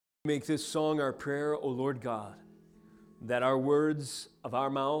Make this song our prayer, O Lord God, that our words of our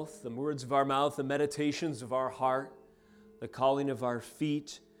mouth, the meditations of our heart, the calling of our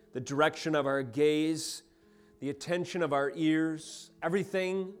feet, the direction of our gaze, the attention of our ears,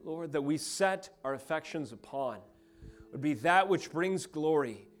 everything, Lord, that we set our affections upon would be that which brings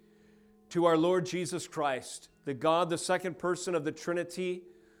glory to our Lord Jesus Christ, the God, the second person of the Trinity,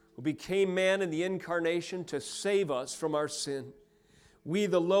 who became man in the incarnation to save us from our sin. We,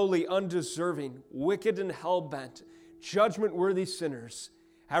 the lowly, undeserving, wicked and hell-bent, judgment-worthy sinners,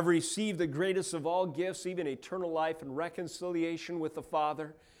 have received the greatest of all gifts, even eternal life and reconciliation with the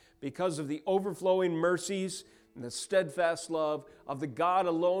Father, because of the overflowing mercies and the steadfast love of the God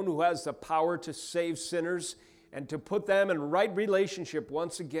alone who has the power to save sinners and to put them in right relationship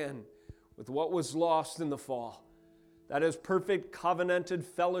once again with what was lost in the fall. That is perfect covenanted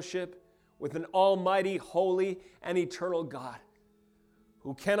fellowship with an almighty, holy, and eternal God,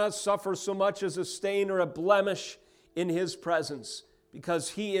 who cannot suffer so much as a stain or a blemish in His presence, because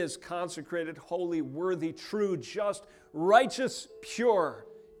He is consecrated, holy, worthy, true, just, righteous, pure,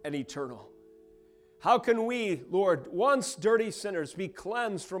 and eternal. How can we, Lord, once dirty sinners, be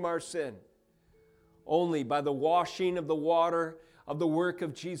cleansed from our sin? Only by the washing of the water of the work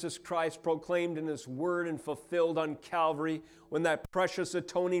of Jesus Christ proclaimed in His Word and fulfilled on Calvary, when that precious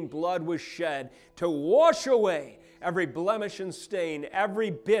atoning blood was shed to wash away every blemish and stain,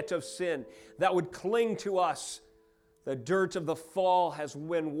 every bit of sin that would cling to us. The dirt of the fall has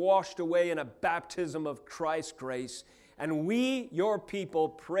been washed away in a baptism of Christ's grace, and we, your people,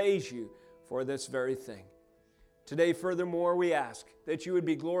 praise you for this very thing. Today, furthermore, we ask that you would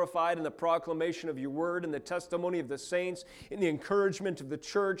be glorified in the proclamation of your word, in the testimony of the saints, in the encouragement of the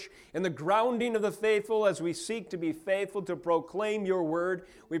church, in the grounding of the faithful as we seek to be faithful to proclaim your word.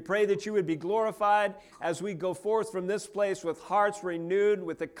 We pray that you would be glorified as we go forth from this place with hearts renewed,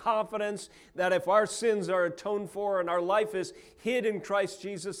 with the confidence that if our sins are atoned for and our life is hid in Christ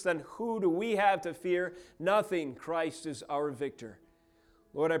Jesus, then who do we have to fear? Nothing. Christ is our victor.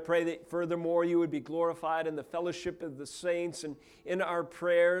 Lord, I pray that furthermore you would be glorified in the fellowship of the saints and in our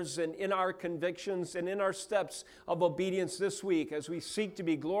prayers and in our convictions and in our steps of obedience this week as we seek to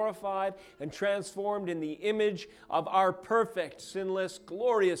be glorified and transformed in the image of our perfect, sinless,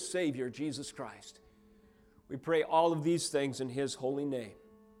 glorious Savior, Jesus Christ. We pray all of these things in His holy name.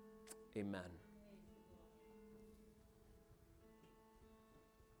 Amen.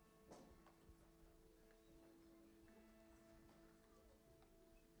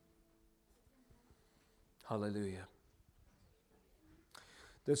 Hallelujah.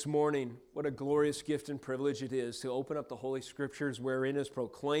 This morning, what a glorious gift and privilege it is to open up the Holy Scriptures wherein is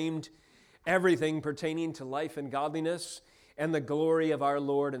proclaimed everything pertaining to life and godliness and the glory of our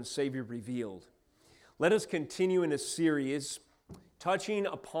Lord and Savior revealed. Let us continue in a series touching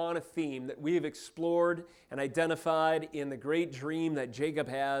upon a theme that we have explored and identified in the great dream that Jacob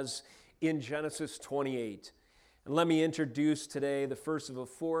has in Genesis 28. And let me introduce today the first of a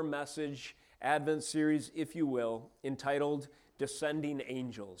four-message Advent series, if you will, entitled Descending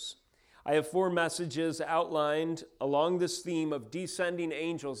Angels. I have four messages outlined along this theme of descending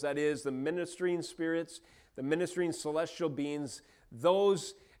angels, that is, the ministering spirits, the ministering celestial beings,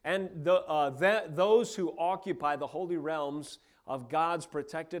 those who occupy the holy realms of God's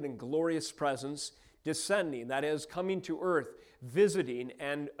protected and glorious presence, descending, that is, coming to earth, visiting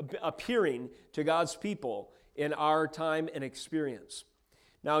and appearing to God's people in our time and experience.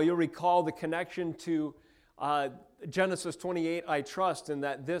 Now, you'll recall the connection to Genesis 28, I trust, in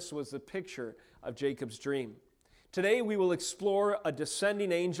that this was the picture of Jacob's dream. Today, we will explore a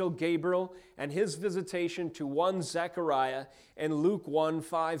descending angel, Gabriel, and his visitation to one Zechariah in Luke 1,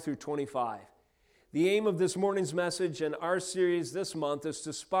 5 through 25. The aim of this morning's message and our series this month is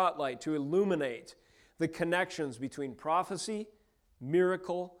to spotlight, to illuminate the connections between prophecy,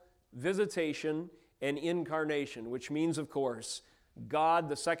 miracle, visitation, and incarnation, which means, of course, God,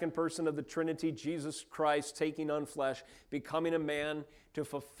 the second person of the Trinity, Jesus Christ, taking on flesh, becoming a man to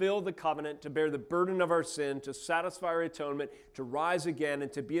fulfill the covenant, to bear the burden of our sin, to satisfy our atonement, to rise again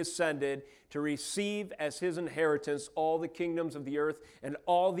and to be ascended, to receive as His inheritance all the kingdoms of the earth and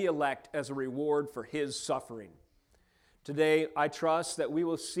all the elect as a reward for His suffering. Today, I trust that we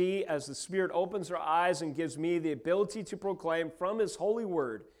will see as the Spirit opens our eyes and gives me the ability to proclaim from His holy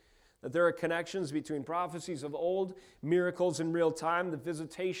word that there are connections between prophecies of old, miracles in real time, the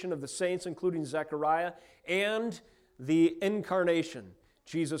visitation of the saints, including Zechariah, and the incarnation,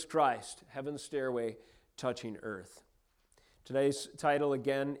 Jesus Christ, heaven's stairway touching earth. Today's title,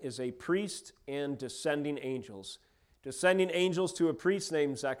 again, is A Priest and Descending Angels. Descending angels to a priest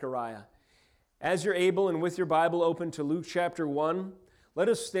named Zechariah. As you're able and with your Bible open to Luke chapter 1, Let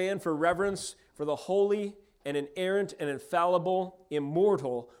us stand for reverence for the holy and inerrant and infallible,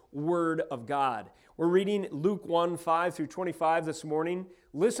 immortal Word of God. We're reading Luke 1, 5 through 25 this morning.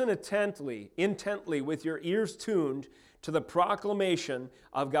 Listen intently with your ears tuned to the proclamation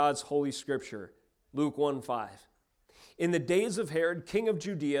of God's Holy Scripture. Luke 1, 5. In the days of Herod, king of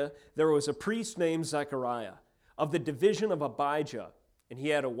Judea, there was a priest named Zechariah, of the division of Abijah, and he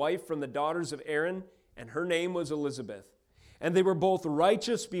had a wife from the daughters of Aaron, and her name was Elizabeth. And they were both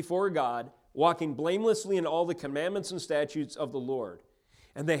righteous before God, walking blamelessly in all the commandments and statutes of the Lord.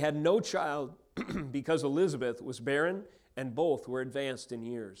 And they had no child because Elizabeth was barren, and both were advanced in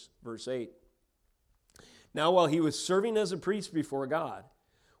years. Verse 8. Now while he was serving as a priest before God,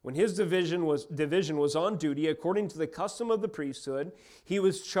 when his division was on duty according to the custom of the priesthood, he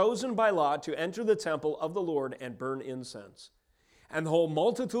was chosen by lot to enter the temple of the Lord and burn incense. And the whole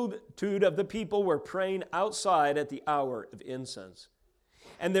multitude of the people were praying outside at the hour of incense.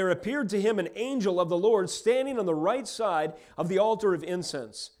 And there appeared to him an angel of the Lord standing on the right side of the altar of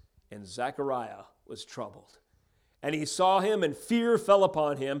incense. And Zechariah was troubled. And he saw him, and fear fell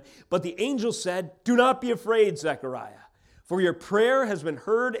upon him. But the angel said, "Do not be afraid, Zechariah. For your prayer has been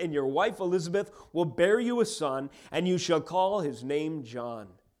heard, and your wife Elizabeth will bear you a son, and you shall call his name John.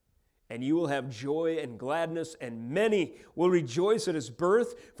 And you will have joy and gladness, and many will rejoice at his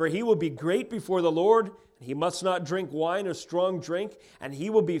birth, for he will be great before the Lord, and he must not drink wine or strong drink, and he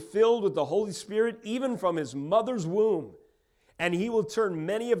will be filled with the Holy Spirit even from his mother's womb. And he will turn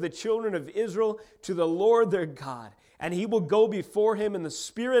many of the children of Israel to the Lord their God. And he will go before him in the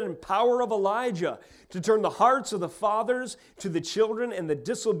spirit and power of Elijah, to turn the hearts of the fathers to the children, and the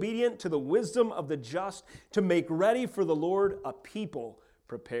disobedient to the wisdom of the just, to make ready for the Lord a people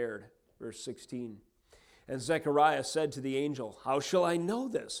prepared." Verse 16. And Zechariah said to the angel, "How shall I know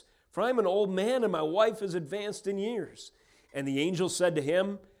this? For I am an old man, and my wife is advanced in years." And the angel said to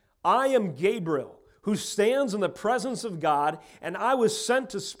him, "I am Gabriel, who stands in the presence of God, and I was sent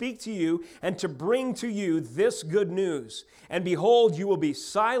to speak to you and to bring to you this good news. And behold, you will be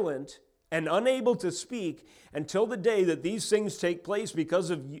silent and unable to speak until the day that these things take place,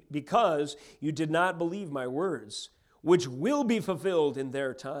 because you did not believe my words, which will be fulfilled in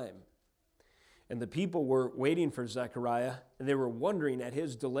their time." And the people were waiting for Zechariah, and they were wondering at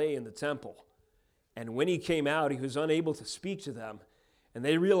his delay in the temple. And when he came out, he was unable to speak to them. And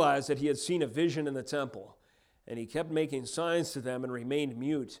they realized that he had seen a vision in the temple. And he kept making signs to them and remained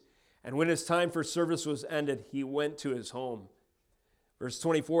mute. And when his time for service was ended, he went to his home. Verse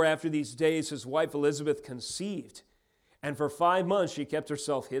 24, after these days, his wife Elizabeth conceived. And for 5 months she kept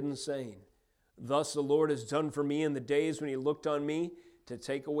herself hidden, saying, "Thus the Lord has done for me in the days when he looked on me to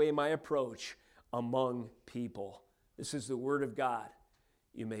take away my approach among people." This is the word of God.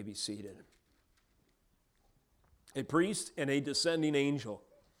 You may be seated. A priest and a descending angel.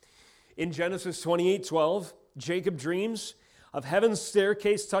 In Genesis 28:12, Jacob dreams of heaven's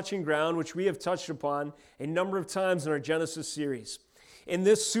staircase touching ground, which we have touched upon a number of times in our Genesis series. In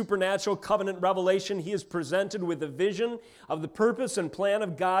this supernatural covenant revelation, he is presented with a vision of the purpose and plan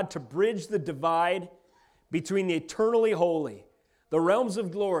of God to bridge the divide between the eternally holy, the realms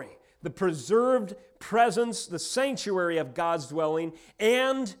of glory, the preserved presence, the sanctuary of God's dwelling,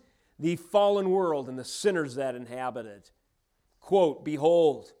 and the fallen world and the sinners that inhabit it. Quote,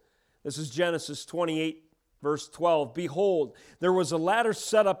 "Behold," this is Genesis 28, verse 12, "Behold, there was a ladder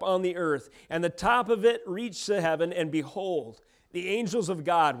set up on the earth, and the top of it reached to heaven, and behold, the angels of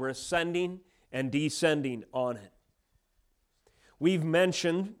God were ascending and descending on it." We've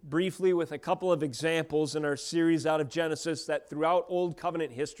mentioned briefly with a couple of examples in our series out of Genesis that throughout Old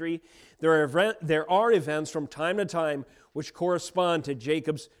Covenant history, there are events from time to time which correspond to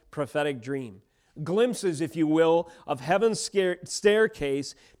Jacob's prophetic dream. Glimpses, if you will, of heaven's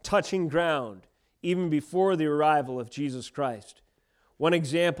staircase touching ground, even before the arrival of Jesus Christ. One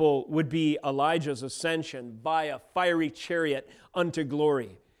example would be Elijah's ascension by a fiery chariot unto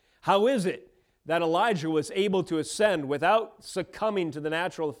glory. How is it that Elijah was able to ascend without succumbing to the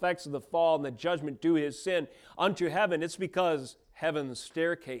natural effects of the fall and the judgment due his sin unto heaven? It's because heaven's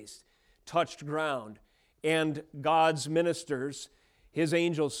staircase touched ground, and God's ministers, his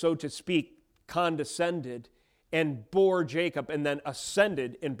angels, so to speak, condescended and bore Jacob and then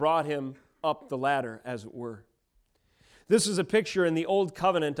ascended and brought him up the ladder, as it were. This is a picture in the Old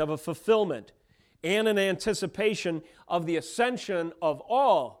Covenant of a fulfillment and an anticipation of the ascension of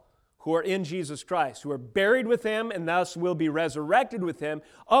all who are in Jesus Christ, who are buried with him and thus will be resurrected with him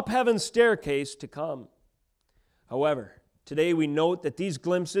up heaven's staircase to come. However, today we note that these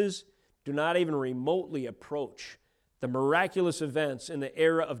glimpses do not even remotely approach the miraculous events in the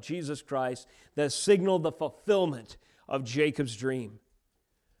era of Jesus Christ that signal the fulfillment of Jacob's dream.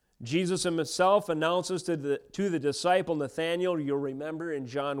 Jesus himself announces to the disciple Nathaniel, you'll remember in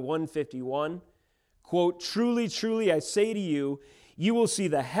John 1:51, quote, "Truly, truly, I say to you, you will see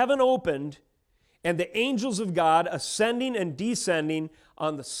the heaven opened and the angels of God ascending and descending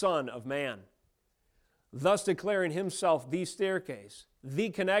on the Son of Man," thus declaring himself the staircase, the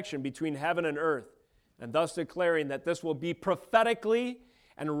connection between heaven and earth, and thus declaring that this will be prophetically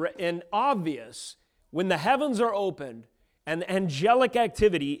and obvious when the heavens are opened and angelic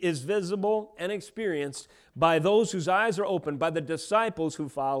activity is visible and experienced by those whose eyes are opened, by the disciples who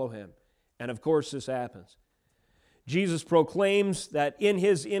follow him. And of course this happens. Jesus proclaims that in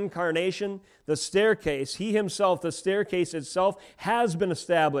his incarnation, the staircase, he himself, the staircase itself, has been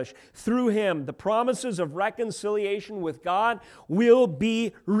established. Through him, the promises of reconciliation with God will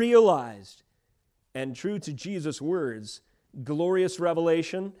be realized. And true to Jesus' words, glorious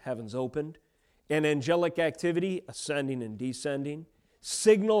revelation, heavens opened, and angelic activity, ascending and descending,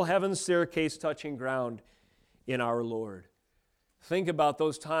 signal heaven's staircase touching ground in our Lord. Think about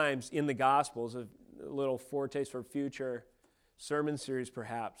those times in the Gospels, a little foretaste for future sermon series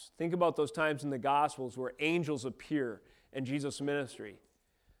perhaps. Think about those times in the Gospels where angels appear in Jesus' ministry.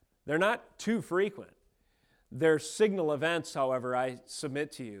 They're not too frequent. They're signal events, however, I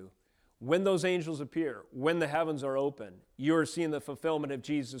submit to you. When those angels appear, when the heavens are open, you're seeing the fulfillment of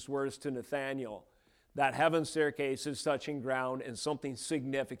Jesus' words to Nathaniel. That heaven staircase is touching ground and something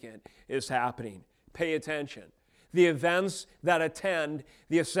significant is happening. Pay attention. The events that attend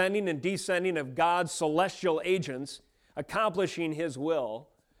the ascending and descending of God's celestial agents accomplishing his will,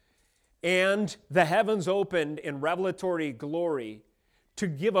 and the heavens opened in revelatory glory to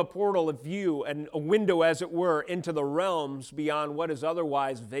give a portal, a view, and a window, as it were, into the realms beyond what is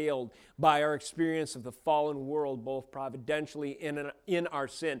otherwise veiled by our experience of the fallen world, both providentially and in our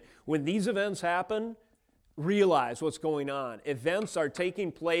sin. When these events happen, realize what's going on. Events are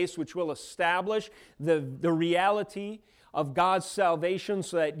taking place which will establish the reality of God's salvation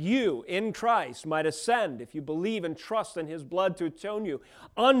so that you, in Christ, might ascend, if you believe and trust in his blood to atone you,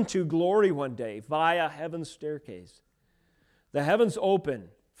 unto glory one day via heaven's staircase. The heavens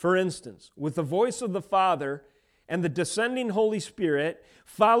open, for instance, with the voice of the Father and the descending Holy Spirit,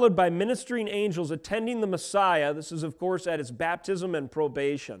 followed by ministering angels attending the Messiah. This is, of course, at his baptism and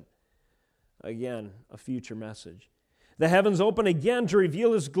probation. Again, a future message. The heavens open again to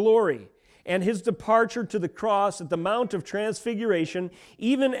reveal his glory and his departure to the cross at the Mount of Transfiguration,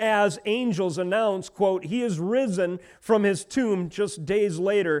 even as angels announce, quote, he is risen from his tomb just days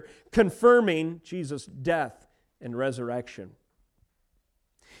later, confirming Jesus' death and resurrection.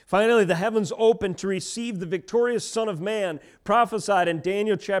 Finally, the heavens open to receive the victorious Son of Man, prophesied in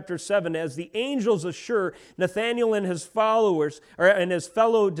Daniel chapter 7, as the angels assure Nathaniel and his followers, and his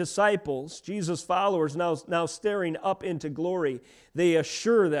fellow disciples, Jesus' followers, now staring up into glory. They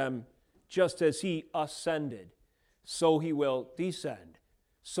assure them, just as he ascended, so he will descend,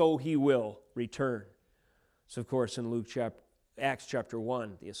 so he will return. So, of course, in Acts chapter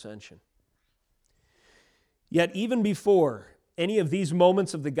 1, the ascension. Yet even before any of these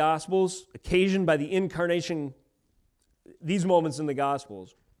moments of the Gospels, occasioned by the incarnation, these moments in the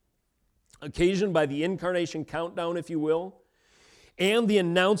Gospels, occasioned by the incarnation countdown, if you will, and the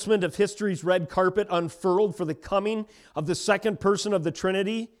announcement of history's red carpet unfurled for the coming of the second person of the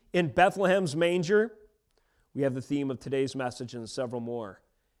Trinity in Bethlehem's manger, we have the theme of today's message and several more.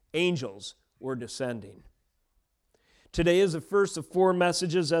 Angels were descending. Today is the first of four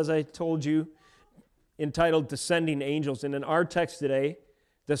messages, as I told you, entitled Descending Angels. And in our text today,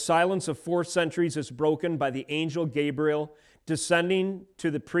 the silence of 4 centuries is broken by the angel Gabriel descending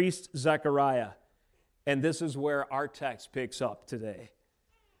to the priest Zechariah. And this is where our text picks up today.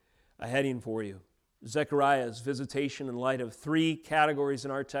 A heading for you. Zechariah's visitation in light of 3 categories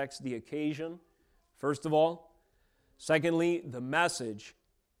in our text. The occasion, first of all. Secondly, the message.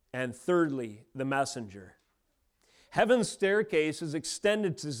 And thirdly, the messenger. Heaven's staircase is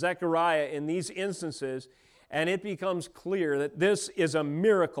extended to Zechariah in these instances, and it becomes clear that this is a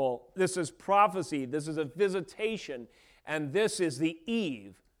miracle, this is prophecy, this is a visitation, and this is the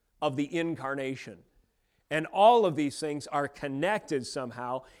eve of the incarnation. And all of these things are connected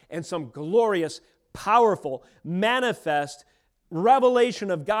somehow, and some glorious, powerful, manifest revelation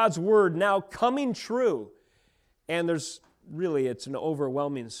of God's Word now coming true. And it's an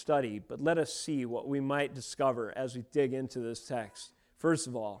overwhelming study, but let us see what we might discover as we dig into this text. First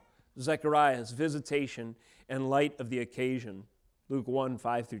of all, Zechariah's visitation in light of the occasion. Luke 1,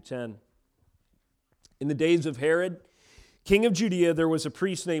 5 through 10. In the days of Herod, king of Judea, there was a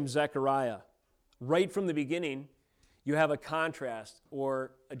priest named Zechariah. Right from the beginning, you have a contrast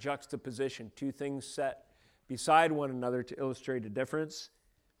or a juxtaposition, 2 things set beside one another to illustrate a difference.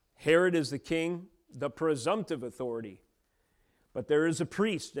 Herod is the king, the presumptive authority. But there is a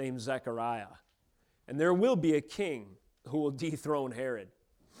priest named Zechariah, and there will be a king who will dethrone Herod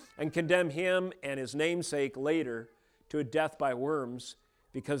and condemn him and his namesake later to a death by worms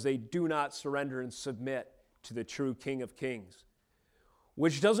because they do not surrender and submit to the true King of Kings, who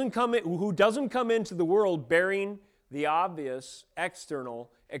doesn't come into the world bearing the obvious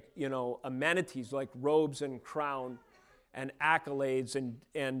external, amenities like robes and crown and accolades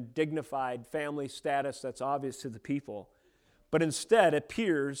and dignified family status that's obvious to the people, but instead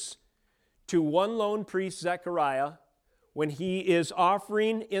appears to one lone priest, Zechariah, when he is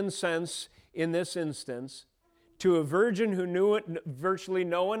offering incense in this instance to a virgin who knew it, virtually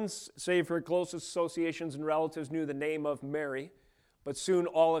no one, save her closest associations and relatives, knew the name of Mary, but soon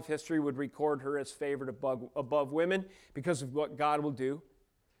all of history would record her as favored above women because of what God will do.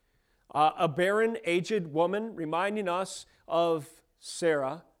 A barren, aged woman, reminding us of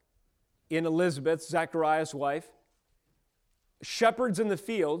Sarah in Elizabeth, Zechariah's wife. Shepherds in the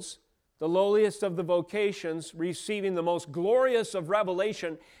fields, the lowliest of the vocations, receiving the most glorious of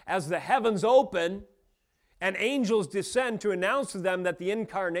revelation as the heavens open and angels descend to announce to them that the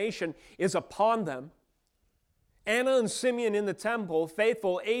incarnation is upon them. Anna and Simeon in the temple,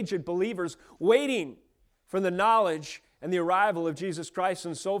 faithful, aged believers, waiting for the knowledge and the arrival of Jesus Christ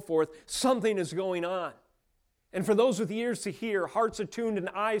and so forth. Something is going on. And for those with ears to hear, hearts attuned, and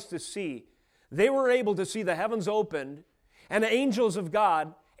eyes to see, they were able to see the heavens opened and the angels of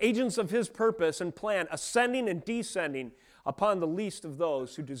God, agents of His purpose and plan, ascending and descending upon the least of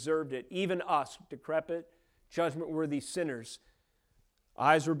those who deserved it, even us, decrepit, judgment-worthy sinners.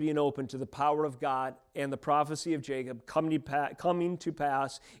 Eyes were being opened to the power of God and the prophecy of Jacob coming to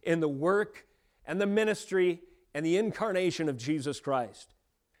pass in the work and the ministry and the incarnation of Jesus Christ.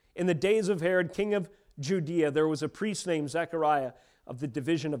 In the days of Herod, king of Judea, there was a priest named Zechariah of the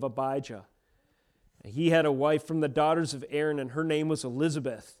division of Abijah. He had a wife from the daughters of Aaron, and her name was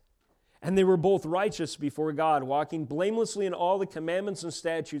Elizabeth. And they were both righteous before God, walking blamelessly in all the commandments and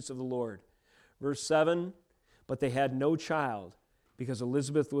statutes of the Lord. Verse 7, but they had no child, because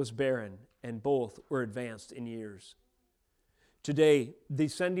Elizabeth was barren, and both were advanced in years. Today,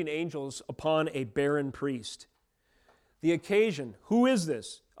 descending angels upon a barren priest. The occasion, who is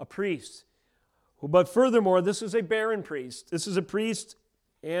this? A priest. But furthermore, this is a barren priest. This is a priest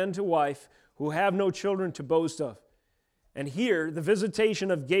and a wife who have no children to boast of. And here, the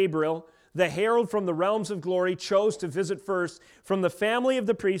visitation of Gabriel, the herald from the realms of glory, chose to visit first from the family of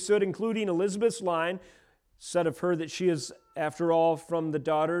the priesthood, including Elizabeth's line, said of her that she is, after all, from the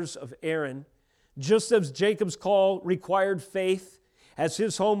daughters of Aaron. Just as Jacob's call required faith, as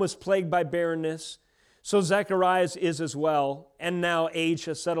his home was plagued by barrenness, so Zechariah's is as well, and now age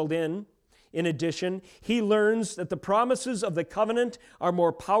has settled in. In addition, he learns that the promises of the covenant are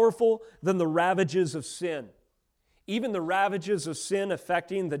more powerful than the ravages of sin, even the ravages of sin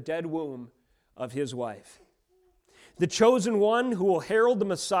affecting the dead womb of his wife. The chosen one who will herald the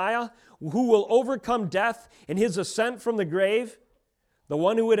Messiah, who will overcome death in his ascent from the grave, the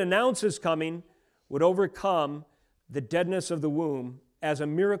one who would announce his coming, would overcome the deadness of the womb as a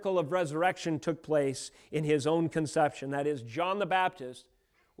miracle of resurrection took place in his own conception. That is, John the Baptist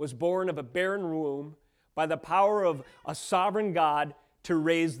was born of a barren womb by the power of a sovereign God to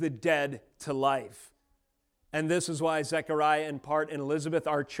raise the dead to life. And this is why Zechariah in part and Elizabeth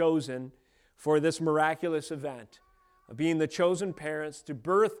are chosen for this miraculous event of being the chosen parents to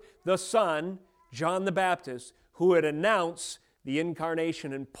birth the Son, John the Baptist, who would announce the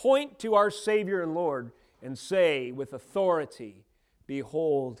incarnation and point to our Savior and Lord and say with authority,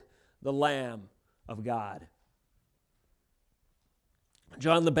 "Behold the Lamb of God."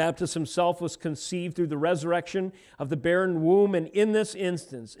 John the Baptist himself was conceived through the resurrection of the barren womb, and in this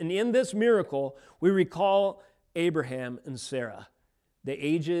instance, and in this miracle, we recall Abraham and Sarah, the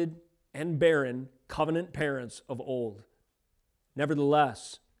aged and barren covenant parents of old.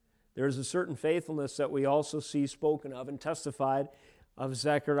 Nevertheless, there is a certain faithfulness that we also see spoken of and testified of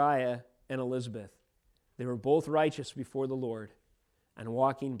Zechariah and Elizabeth. They were both righteous before the Lord and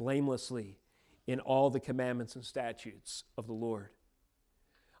walking blamelessly in all the commandments and statutes of the Lord.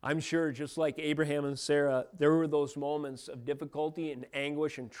 I'm sure, just like Abraham and Sarah, there were those moments of difficulty and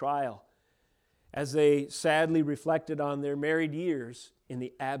anguish and trial as they sadly reflected on their married years in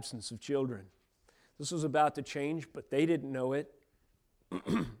the absence of children. This was about to change, but they didn't know it.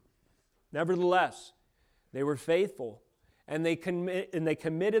 Nevertheless, they were faithful, and they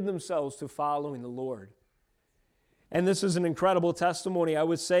committed themselves to following the Lord. And this is an incredible testimony, I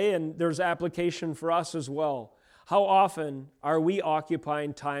would say, and there's application for us as well. How often are we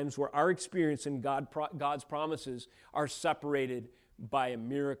occupying times where our experience in God's promises are separated by a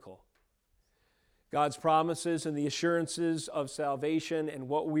miracle. God's promises and the assurances of salvation and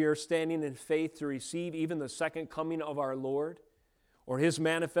what we are standing in faith to receive, even the second coming of our Lord, or His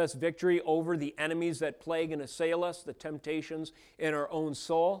manifest victory over the enemies that plague and assail us, the temptations in our own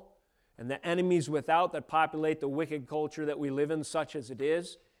soul, and the enemies without that populate the wicked culture that we live in, such as it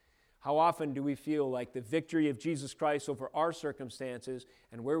is. How often do we feel like the victory of Jesus Christ over our circumstances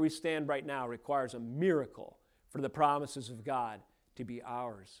and where we stand right now requires a miracle for the promises of God to be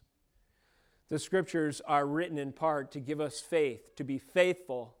ours? The Scriptures are written in part to give us faith, to be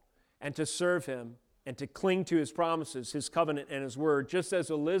faithful, and to serve Him, and to cling to His promises, His covenant, and His word, just as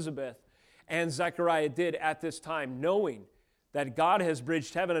Elizabeth and Zechariah did at this time, knowing that God has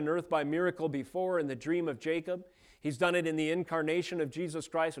bridged heaven and earth by miracle before in the dream of Jacob. He's done it in the incarnation of Jesus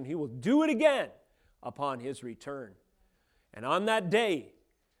Christ, and He will do it again upon His return. And on that day,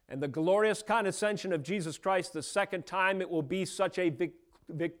 and the glorious condescension of Jesus Christ the second time, it will be such a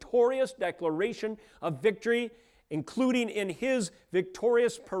victorious declaration of victory, including in His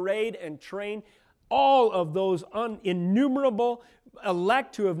victorious parade and train, all of those innumerable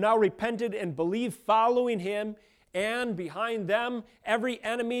elect who have now repented and believed following Him, and behind them, every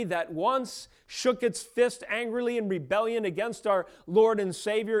enemy that once shook its fist angrily in rebellion against our Lord and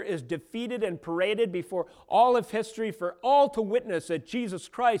Savior is defeated and paraded before all of history for all to witness that Jesus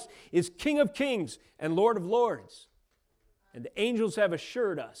Christ is King of kings and Lord of lords. And the angels have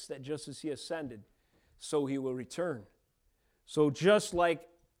assured us that just as He ascended, so He will return. So just like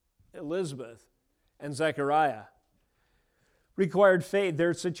Elizabeth and Zechariah required faith,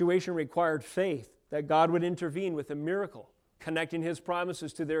 their situation required faith that God would intervene with a miracle, connecting His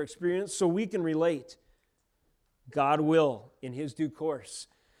promises to their experience so we can relate. God will, in His due course,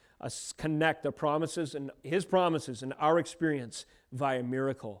 connect the promises and His promises and our experience via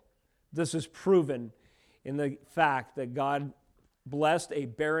miracle. This is proven in the fact that God blessed a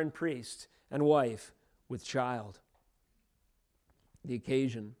barren priest and wife with child. The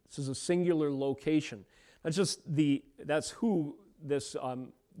occasion. This is a singular location. That's who this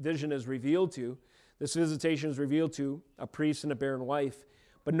vision is revealed to. This visitation is revealed to a priest and a barren wife.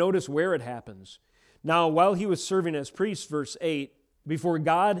 But notice where it happens. Now, while he was serving as priest, verse 8, before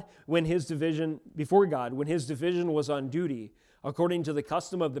God, when his division was on duty, according to the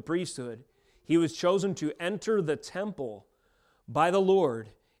custom of the priesthood, he was chosen to enter the temple by the Lord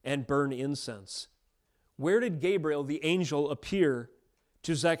and burn incense. Where did Gabriel, the angel, appear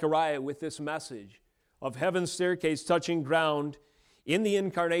to Zechariah with this message of heaven's staircase touching ground in the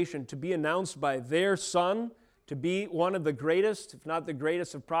incarnation to be announced by their son, to be one of the greatest, if not the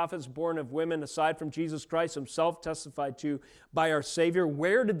greatest of prophets born of women, aside from Jesus Christ Himself, testified to by our Savior?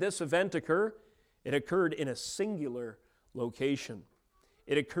 Where did this event occur? It occurred in a singular location.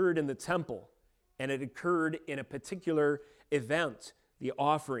 It occurred in the temple, and it occurred in a particular event, the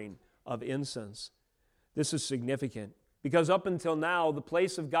offering of incense. This is significant because up until now, the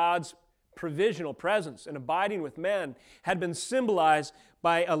place of God's provisional presence and abiding with men had been symbolized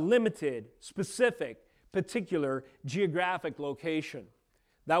by a limited, specific, particular geographic location.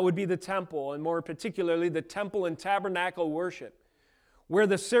 That would be the temple, and more particularly the temple and tabernacle worship, where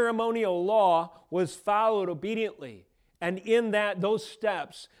the ceremonial law was followed obediently. And in those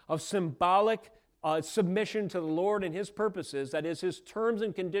steps of symbolic submission to the Lord and His purposes, that is, His terms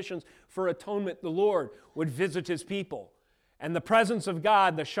and conditions for atonement, the Lord would visit His people. And the presence of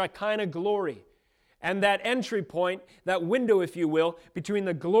God, the Shekinah glory, and that entry point, that window, if you will, between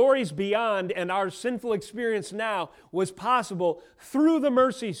the glories beyond and our sinful experience now was possible through the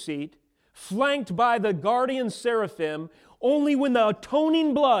mercy seat, flanked by the guardian seraphim, only when the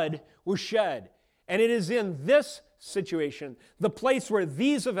atoning blood was shed. And it is in this situation, the place where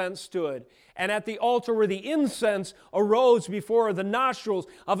these events stood, and at the altar where the incense arose before the nostrils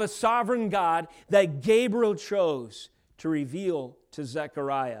of a sovereign God, that Gabriel chose to reveal to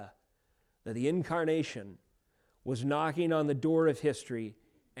Zechariah that the incarnation was knocking on the door of history,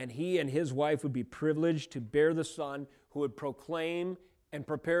 and he and his wife would be privileged to bear the Son who would proclaim and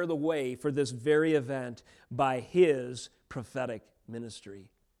prepare the way for this very event by His prophetic ministry.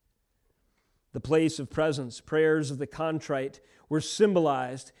 The place of presence, prayers of the contrite, were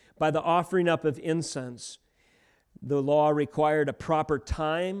symbolized by the offering up of incense. The law required a proper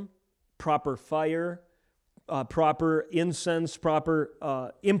time, proper fire, proper incense,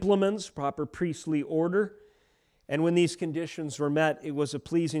 proper implements, proper priestly order. And when these conditions were met, it was a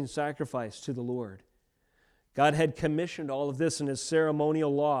pleasing sacrifice to the Lord. God had commissioned all of this in His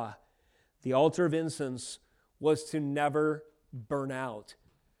ceremonial law. The altar of incense was to never burn out.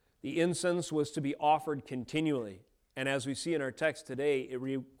 The incense was to be offered continually. And as we see in our text today, it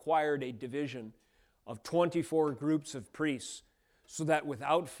required a division of 24 groups of priests so that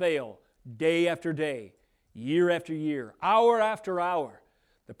without fail, day after day, year after year, hour after hour,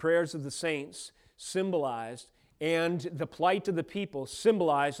 the prayers of the saints symbolized and the plight of the people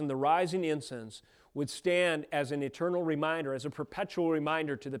symbolized in the rising incense would stand as an eternal reminder, as a perpetual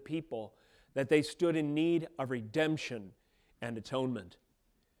reminder to the people that they stood in need of redemption and atonement.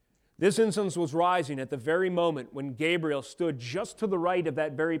 This incense was rising at the very moment when Gabriel stood just to the right of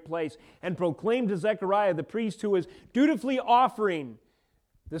that very place and proclaimed to Zechariah, the priest who was dutifully offering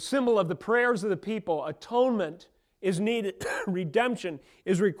the symbol of the prayers of the people, atonement is needed, redemption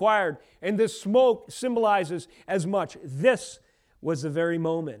is required, and this smoke symbolizes as much. This was the very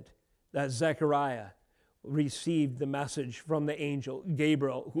moment that Zechariah received the message from the angel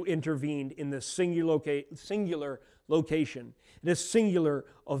Gabriel, who intervened in this singular location, this singular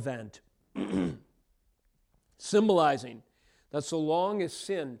event, symbolizing that so long as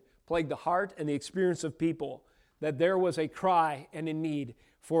sin plagued the heart and the experience of people, that there was a cry and a need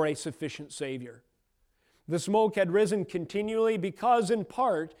for a sufficient Savior. The smoke had risen continually because, in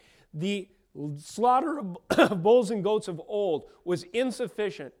part, the slaughter of bulls and goats of old was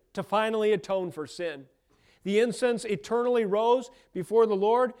insufficient to finally atone for sin. The incense eternally rose before the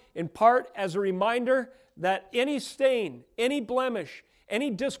Lord, in part as a reminder that any stain, any blemish,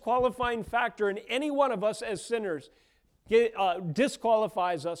 any disqualifying factor in any one of us as sinners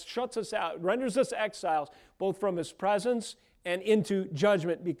disqualifies us, shuts us out, renders us exiles, both from His presence and into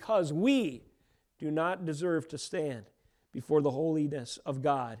judgment, because we do not deserve to stand before the holiness of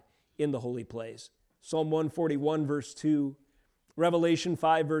God in the holy place. Psalm 141, verse 2, Revelation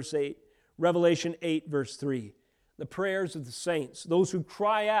 5, verse 8, Revelation 8, verse 3. The prayers of the saints, those who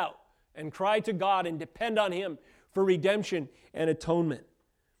cry out and cry to God and depend on Him for redemption and atonement,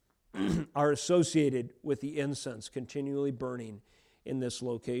 are associated with the incense continually burning in this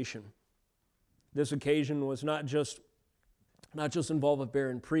location. This occasion was not just involve a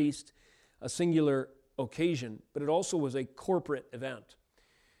barren priest, a singular occasion, but it also was a corporate event.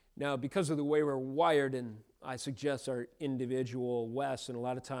 Now, because of the way we're wired, and I suggest our individual West, and a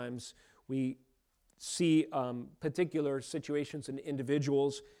lot of times we see particular situations and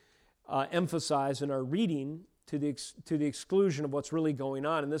individuals emphasized in our reading to the exclusion of what's really going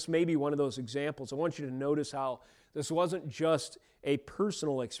on. And this may be one of those examples. I want you to notice how this wasn't just a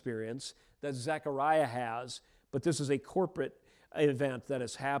personal experience that Zechariah has, but this is a corporate event that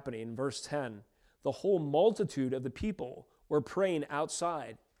is happening. In verse 10, the whole multitude of the people were praying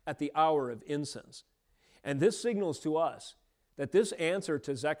outside at the hour of incense. And this signals to us that this answer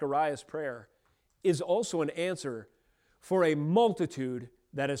to Zechariah's prayer is also an answer for a multitude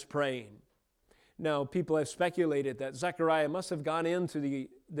that is praying. Now, people have speculated that Zechariah must have gone into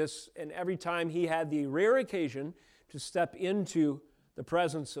this, and every time he had the rare occasion to step into the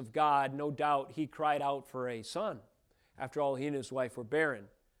presence of God, no doubt he cried out for a son. After all, he and his wife were barren.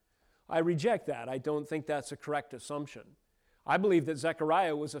 I reject that. I don't think that's a correct assumption. I believe that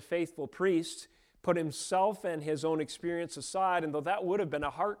Zechariah was a faithful priest, put himself and his own experience aside, and though that would have been a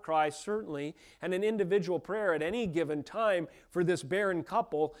heart cry, certainly, and an individual prayer at any given time for this barren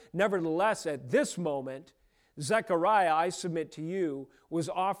couple, nevertheless, at this moment, Zechariah, I submit to you, was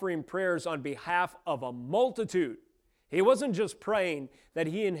offering prayers on behalf of a multitude. He wasn't just praying that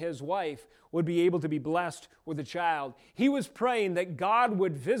he and his wife would be able to be blessed with a child. He was praying that God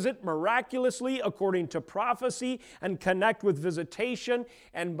would visit miraculously according to prophecy and connect with visitation,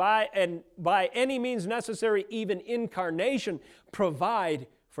 and by any means necessary, even incarnation, provide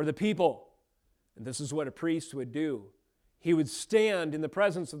for the people. And this is what a priest would do. He would stand in the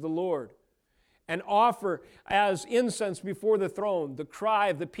presence of the Lord and offer as incense before the throne the cry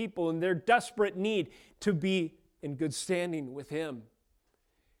of the people in their desperate need to be in good standing with Him.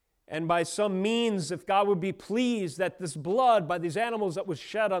 And by some means, if God would be pleased that this blood by these animals that was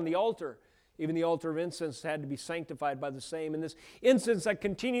shed on the altar, even the altar of incense had to be sanctified by the same, and this incense that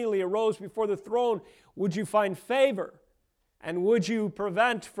continually arose before the throne, would you find favor? And would you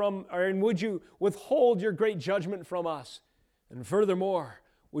would you withhold your great judgment from us? And furthermore,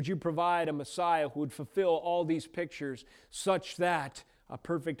 would you provide a Messiah who would fulfill all these pictures such that a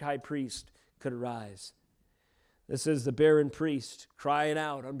perfect high priest could arise? This is the barren priest crying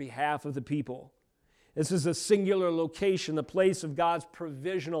out on behalf of the people. This is a singular location, the place of God's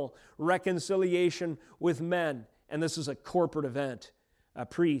provisional reconciliation with men. And this is a corporate event, a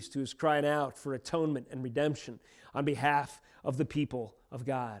priest who is crying out for atonement and redemption on behalf of the people of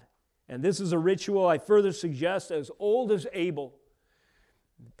God. And this is a ritual, I further suggest, as old as Abel.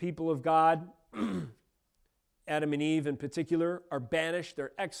 The people of God, Adam and Eve in particular, are banished.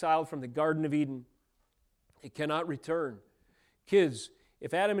 They're exiled from the Garden of Eden. It cannot return. Kids,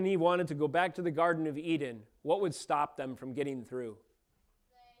 if Adam and Eve wanted to go back to the Garden of Eden, what would stop them from getting through?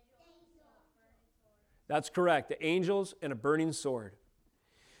 That's correct. The angels and a burning sword.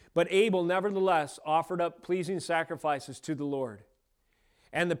 But Abel nevertheless offered up pleasing sacrifices to the Lord.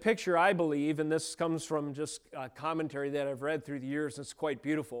 And the picture, I believe, and this comes from just a commentary that I've read through the years, and it's quite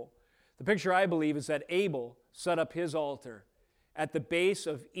beautiful. The picture, I believe, is that Abel set up his altar at the base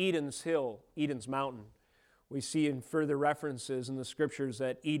of Eden's hill, Eden's mountain. We see in further references in the scriptures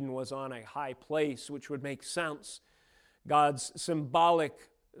that Eden was on a high place, which would make sense. God's symbolic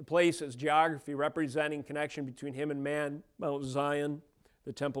places, geography representing connection between him and man, Mount Zion,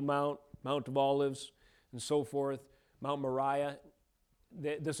 the Temple Mount, Mount of Olives, and so forth, Mount Moriah.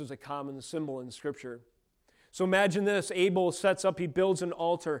 This is a common symbol in Scripture. So imagine this. Abel sets up, he builds an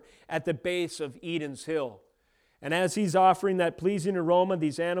altar at the base of Eden's hill. And as he's offering that pleasing aroma,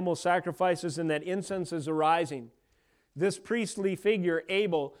 these animal sacrifices, and that incense is arising, this priestly figure,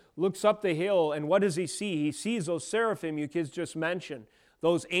 Abel, looks up the hill, and what does he see? He sees those seraphim you kids just mentioned,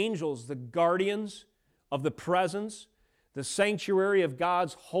 those angels, the guardians of the presence, the sanctuary of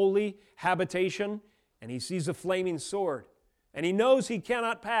God's holy habitation, and he sees a flaming sword. And he knows he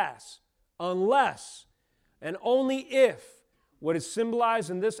cannot pass unless and only if what is symbolized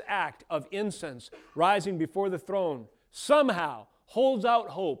in this act of incense rising before the throne somehow holds out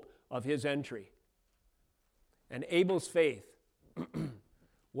hope of his entry. And Abel's faith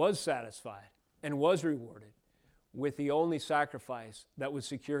was satisfied and was rewarded with the only sacrifice that would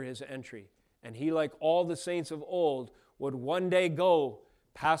secure his entry. And he, like all the saints of old, would one day go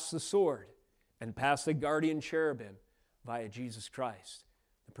past the sword and past the guardian cherubim via Jesus Christ,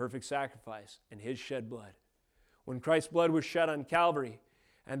 the perfect sacrifice, and his shed blood. When Christ's blood was shed on Calvary,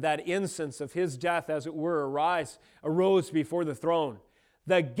 and that incense of his death, as it were, arose before the throne,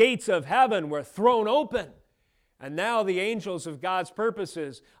 the gates of heaven were thrown open. And now the angels of God's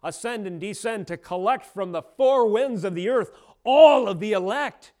purposes ascend and descend to collect from the four winds of the earth all of the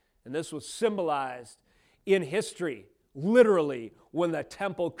elect. And this was symbolized in history, literally, when the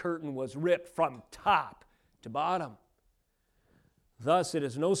temple curtain was ripped from top to bottom. Thus, it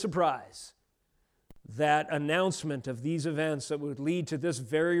is no surprise that announcement of these events that would lead to this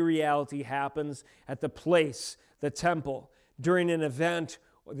very reality happens at the place, the temple, during an event,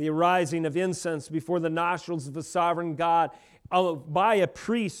 the arising of incense before the nostrils of the sovereign God by a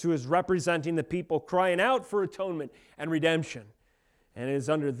priest who is representing the people, crying out for atonement and redemption. And it is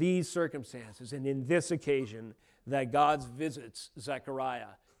under these circumstances and in this occasion that God visits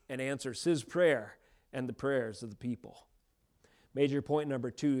Zechariah and answers his prayer and the prayers of the people. Major point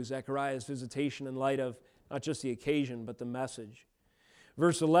number 2, Zechariah's visitation in light of not just the occasion, but the message.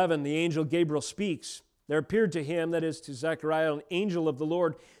 Verse 11, the angel Gabriel speaks. There appeared to him, that is to Zechariah, an angel of the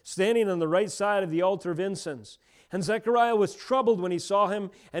Lord, standing on the right side of the altar of incense. And Zechariah was troubled when he saw him,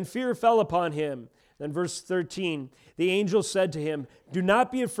 and fear fell upon him. Then verse 13, the angel said to him, "Do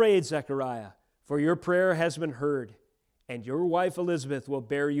not be afraid, Zechariah, for your prayer has been heard, and your wife Elizabeth will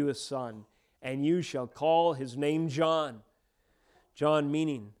bear you a son, and you shall call his name John." John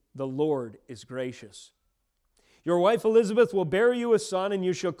meaning the Lord is gracious. Your wife Elizabeth will bear you a son, and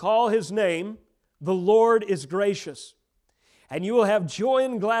you shall call his name, the Lord is gracious. And you will have joy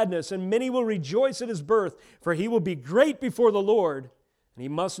and gladness, and many will rejoice at his birth, for he will be great before the Lord, and he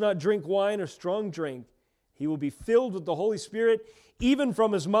must not drink wine or strong drink. He will be filled with the Holy Spirit, even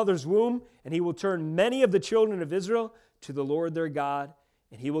from his mother's womb, and he will turn many of the children of Israel to the Lord their God,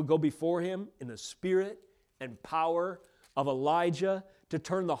 and he will go before him in the spirit and power of Elijah, to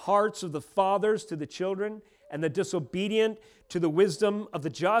turn the hearts of the fathers to the children, and the disobedient to the wisdom of the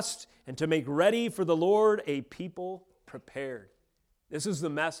just, and to make ready for the Lord a people prepared. This is the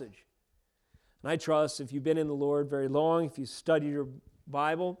message. And I trust if you've been in the Lord very long, if you study your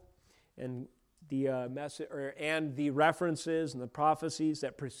Bible and the message and the references and the prophecies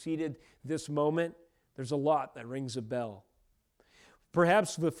that preceded this moment, there's a lot that rings a bell.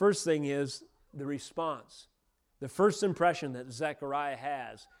 Perhaps the first thing is the response. The first impression that Zechariah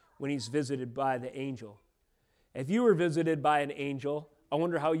has when he's visited by the angel. If you were visited by an angel, I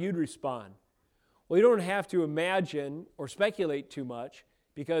wonder how you'd respond. Well, you don't have to imagine or speculate too much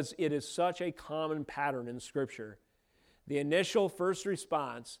because it is such a common pattern in Scripture. The initial first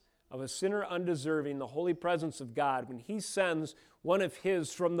response of a sinner undeserving the holy presence of God when he sends one of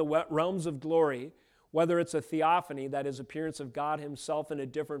his from the realms of glory, whether it's a theophany, that is, appearance of God himself in a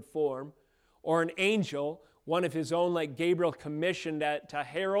different form, or an angel, one of his own, like Gabriel, commissioned to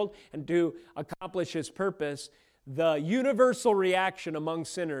herald and to accomplish his purpose, the universal reaction among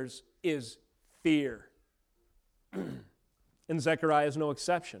sinners is fear. And Zechariah is no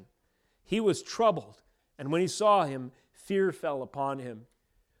exception. He was troubled, and when he saw him, fear fell upon him.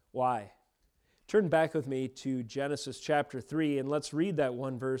 Why? Turn back with me to Genesis chapter 3, and let's read that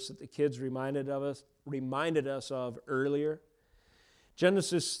one verse that the kids reminded us of earlier.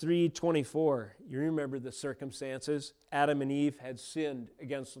 Genesis 3:24. You remember the circumstances. Adam and Eve had sinned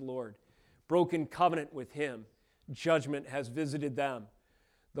against the Lord, broken covenant with Him. Judgment has visited them.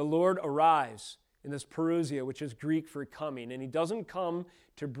 The Lord arrives in this parousia, which is Greek for coming, and He doesn't come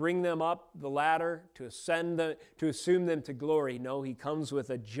to bring them up the ladder, to ascend them, to assume them to glory. No, He comes with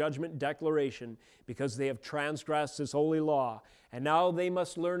a judgment declaration because they have transgressed His holy law, and now they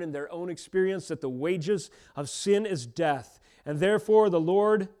must learn in their own experience that the wages of sin is death. And therefore the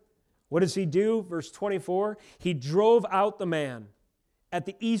Lord, what does He do? Verse 24, He drove out the man at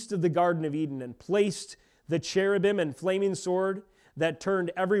the east of the Garden of Eden and placed the cherubim and flaming sword that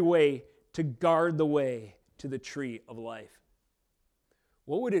turned every way to guard the way to the tree of life.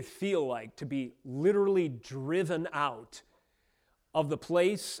 What would it feel like to be literally driven out of the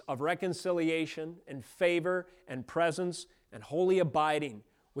place of reconciliation and favor and presence and holy abiding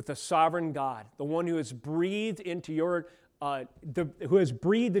with the sovereign God, the one who has breathed into your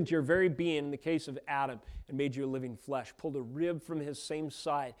very being, in the case of Adam, and made you a living flesh, pulled a rib from his same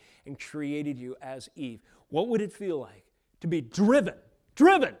side and created you as Eve? What would it feel like to be driven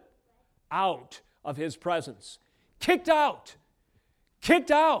out of His presence, kicked out,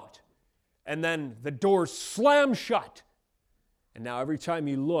 and then the door slammed shut? And now every time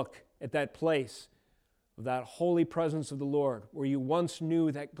you look at that place of that holy presence of the Lord, where you once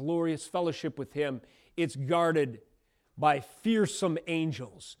knew that glorious fellowship with Him, it's guarded by fearsome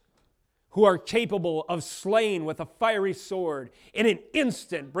angels who are capable of slaying with a fiery sword in an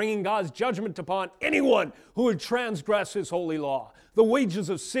instant, bringing God's judgment upon anyone who would transgress His holy law. The wages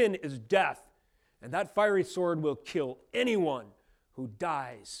of sin is death, and that fiery sword will kill anyone who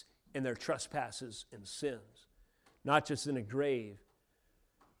dies in their trespasses and sins, not just in a grave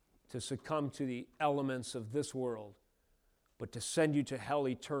to succumb to the elements of this world, but to send you to hell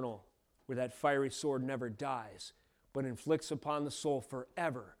eternal, where that fiery sword never dies, but inflicts upon the soul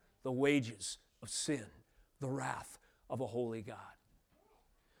forever the wages of sin, the wrath of a holy God.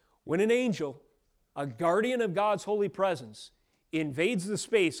 When an angel, a guardian of God's holy presence, invades the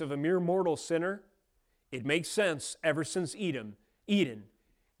space of a mere mortal sinner, it makes sense ever since Eden,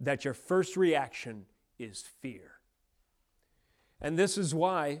 that your first reaction is fear. And this is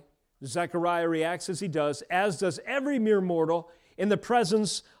why Zechariah reacts as he does, as does every mere mortal in the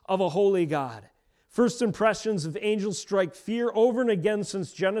presence of a holy God. First impressions of angels strike fear over and again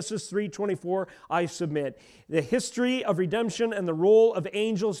since Genesis 3:24, I submit. The history of redemption and the role of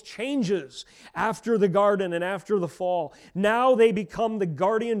angels changes after the garden and after the fall. Now they become the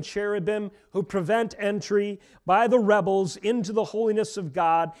guardian cherubim who prevent entry by the rebels into the holiness of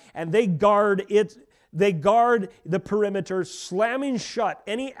God, and they guard it. They guard the perimeter, slamming shut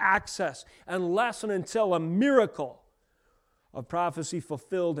any access unless and until a miracle of prophecy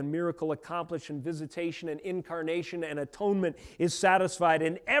fulfilled and miracle accomplished and visitation and incarnation and atonement is satisfied,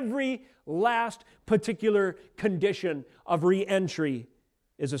 and every last particular condition of re-entry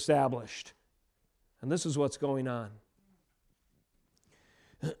is established. And this is what's going on.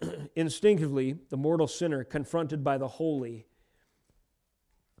 Instinctively, the mortal sinner, confronted by the holy,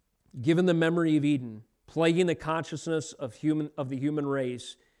 given the memory of Eden, plaguing the consciousness of the human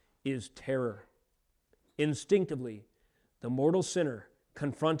race, is terror. Instinctively, the mortal sinner,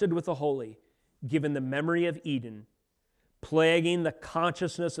 confronted with the holy, given the memory of Eden, plaguing the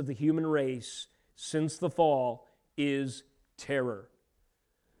consciousness of the human race since the fall, is terror.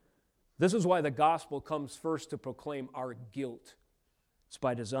 This is why the gospel comes first to proclaim our guilt. It's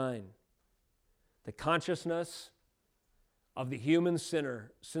by design. The consciousness of the human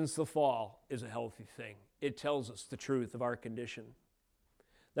sinner since the fall is a healthy thing. It tells us the truth of our condition.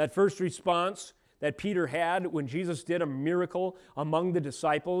 That first response that Peter had when Jesus did a miracle among the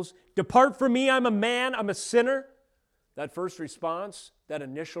disciples, "Depart from me, I'm a man, I'm a sinner." That first response, that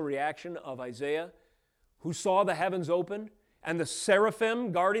initial reaction of Isaiah, who saw the heavens open and the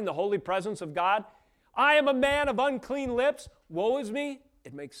seraphim guarding the holy presence of God, "I am a man of unclean lips, woe is me."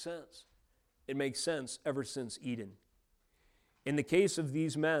 It makes sense. It makes sense ever since Eden. In the case of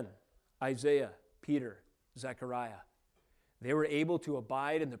these men, Isaiah, Peter, Zechariah, they were able to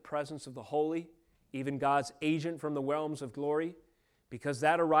abide in the presence of the holy, even God's agent from the realms of glory, because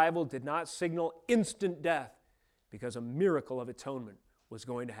that arrival did not signal instant death, because a miracle of atonement was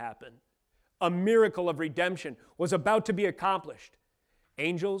going to happen. A miracle of redemption was about to be accomplished.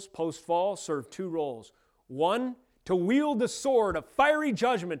 Angels, post-fall, served two roles. One, to wield the sword of fiery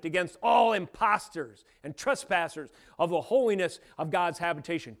judgment against all impostors and trespassers of the holiness of God's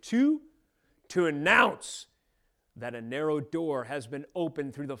habitation. Two, to announce that a narrow door has been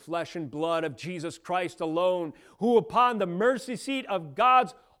opened through the flesh and blood of Jesus Christ alone, who upon the mercy seat of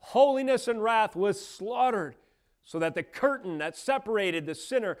God's holiness and wrath was slaughtered, so that the curtain that separated the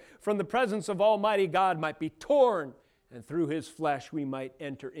sinner from the presence of Almighty God might be torn, and through his flesh we might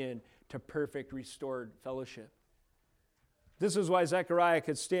enter in to perfect restored fellowship. This is why Zechariah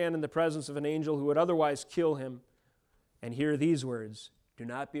could stand in the presence of an angel who would otherwise kill him and hear these words, "Do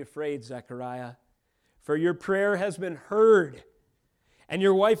not be afraid, Zechariah, for your prayer has been heard, and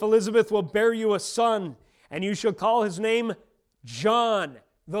your wife Elizabeth will bear you a son, and you shall call his name John.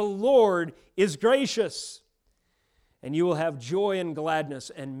 The Lord is gracious. And you will have joy and gladness,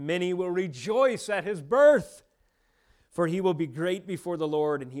 and many will rejoice at his birth. For he will be great before the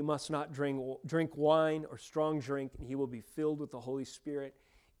Lord, and he must not drink wine or strong drink, and he will be filled with the Holy Spirit,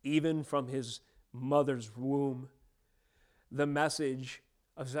 even from his mother's womb." The message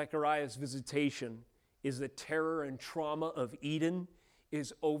of Zechariah's visitation is the terror and trauma of Eden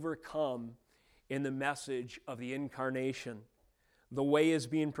is overcome in the message of the incarnation. The way is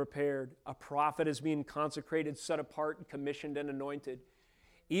being prepared. A prophet is being consecrated, set apart, commissioned, and anointed.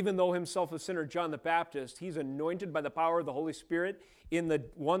 Even though himself a sinner, John the Baptist, he's anointed by the power of the Holy Spirit in the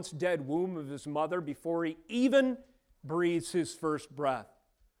once dead womb of his mother before he even breathes his first breath.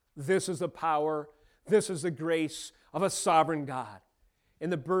 This is the power, this is the grace of a sovereign God. In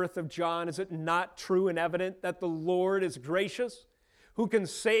the birth of John, is it not true and evident that the Lord is gracious, who can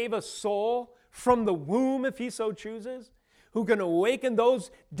save a soul from the womb if he so chooses, who can awaken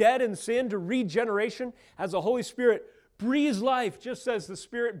those dead in sin to regeneration as the Holy Spirit breathes life, just as the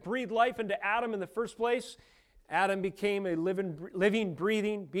Spirit breathed life into Adam in the first place? Adam became a living,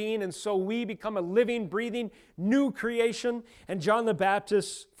 breathing being, and so we become a living, breathing, new creation. And John the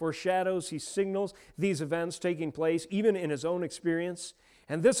Baptist foreshadows, he signals these events taking place, even in his own experience.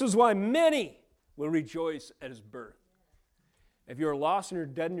 And this is why many will rejoice at his birth. If you're lost and you're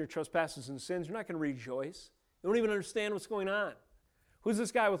dead in your trespasses and sins, you're not going to rejoice. You don't even understand what's going on. Who's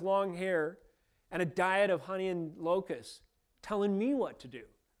this guy with long hair and a diet of honey and locusts telling me what to do?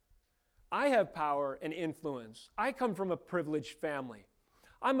 I have power and influence. I come from a privileged family.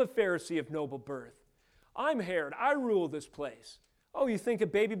 I'm a Pharisee of noble birth. I'm Herod. I rule this place. Oh, you think a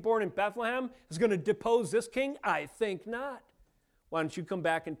baby born in Bethlehem is going to depose this king? I think not. Why don't you come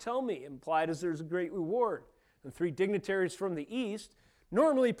back and tell me? Implied as there's a great reward. And 3 dignitaries from the east,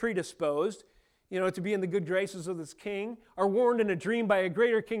 normally predisposed, to be in the good graces of this king, are warned in a dream by a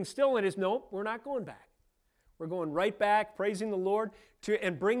greater king still, and is, nope, we're not going back. We're going right back, praising the Lord,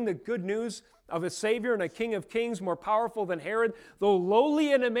 and bring the good news of a Savior and a King of Kings more powerful than Herod, though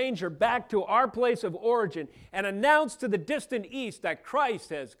lowly in a manger, back to our place of origin, and announce to the distant east that Christ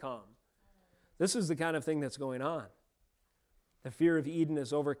has come. This is the kind of thing that's going on. The fear of Eden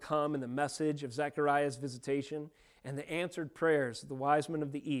is overcome in the message of Zechariah's visitation, and the answered prayers of the wise men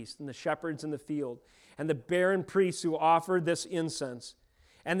of the east, and the shepherds in the field, and the barren priests who offered this incense,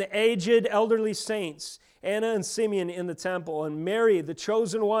 and the aged elderly saints, Anna and Simeon in the temple, and Mary, the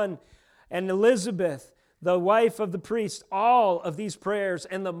chosen one, and Elizabeth, the wife of the priest, all of these prayers,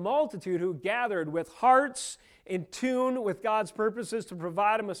 and the multitude who gathered with hearts in tune with God's purposes to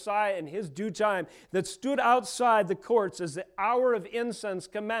provide a Messiah in his due time, that stood outside the courts as the hour of incense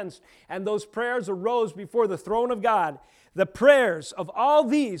commenced, and those prayers arose before the throne of God. The prayers of all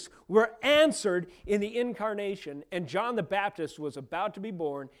these were answered in the incarnation, and John the Baptist was about to be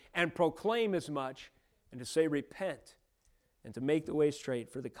born and proclaim as much, and to say, repent, and to make the way straight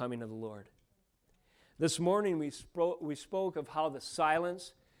for the coming of the Lord. This morning we spoke of how the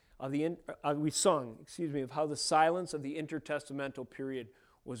silence of the of how the silence of the intertestamental period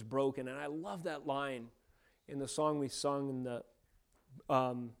was broken, and I love that line in the song we sung in the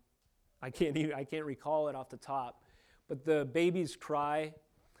I can't recall it off the top, but the baby's cry,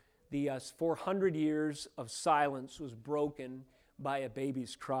 the 400 years of silence was broken by a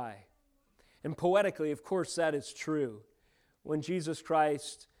baby's cry. And poetically, of course, that is true. When Jesus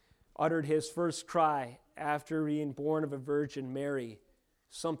Christ uttered his first cry after being born of a Virgin Mary,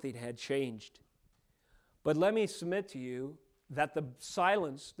 something had changed. But let me submit to you that the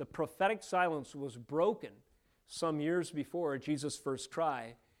silence, the prophetic silence, was broken some years before Jesus' first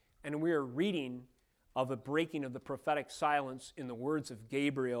cry, and we are reading of a breaking of the prophetic silence in the words of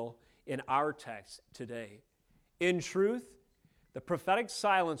Gabriel in our text today. In truth, the prophetic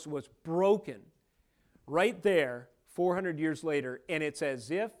silence was broken right there 400 years later, and it's as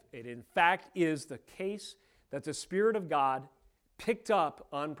if it in fact is the case that the Spirit of God picked up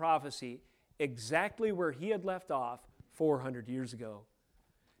on prophecy exactly where he had left off 400 years ago.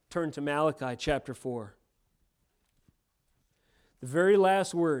 Turn to Malachi chapter 4. The very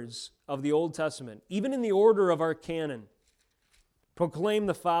last words of the Old Testament, even in the order of our canon, proclaim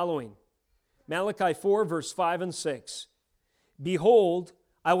the following. Malachi 4, verse 5 and 6. Behold,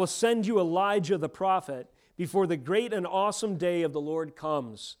 I will send you Elijah the prophet before the great and awesome day of the Lord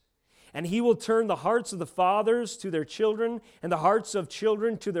comes. And he will turn the hearts of the fathers to their children, and the hearts of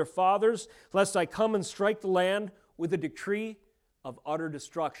children to their fathers, lest I come and strike the land with a decree of utter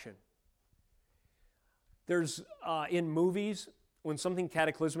destruction. There's, in movies, when something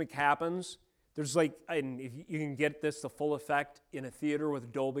cataclysmic happens, there's and if you can get this, the full effect in a theater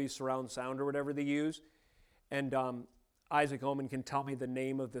with Dolby surround sound or whatever they use. And Isaac Oman can tell me the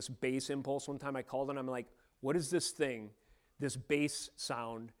name of this bass impulse. One time I called and I'm like, what is this thing, this bass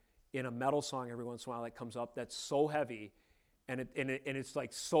sound in a metal song every once in a while that comes up that's so heavy and it's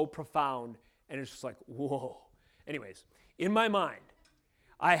like so profound and it's just like, whoa. Anyways, in my mind,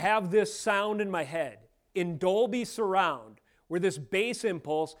 I have this sound in my head in Dolby surround where this bass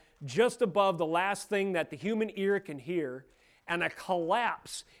impulse just above the last thing that the human ear can hear and a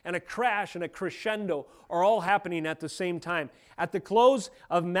collapse and a crash and a crescendo are all happening at the same time. At the close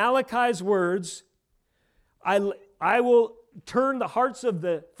of Malachi's words, I will turn the hearts of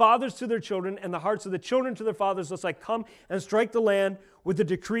the fathers to their children and the hearts of the children to their fathers, lest I come and strike the land with the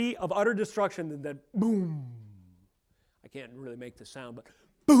decree of utter destruction. And then boom. I can't really make the sound, but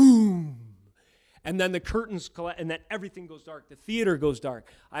boom. And then the curtains collapse, and then everything goes dark. The theater goes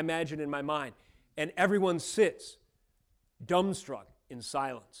dark, I imagine in my mind. And everyone sits dumbstruck in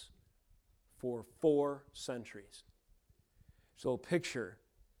silence for 4 centuries. So a picture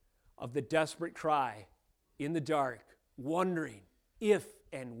of the desperate cry in the dark, wondering if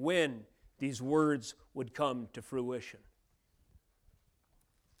and when these words would come to fruition.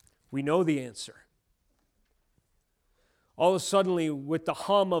 We know the answer. All of a sudden, with the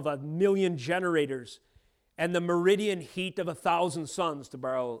hum of 1,000,000 generators and the meridian heat of 1,000 suns, to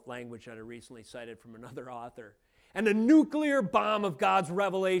borrow language that I recently cited from another author, and the nuclear bomb of God's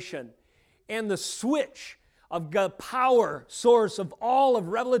revelation, and the switch of the power source of all of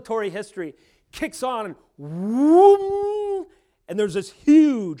revelatory history kicks on, and whoom, and there's this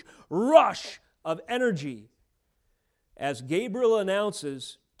huge rush of energy as Gabriel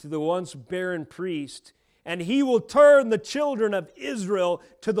announces to the once barren priest, and he will turn the children of Israel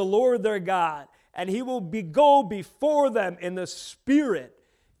to the Lord their God, and he will go before them in the spirit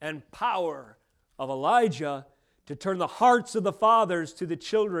and power of Elijah to turn the hearts of the fathers to the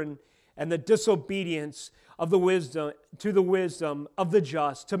children and the disobedience of the wisdom of the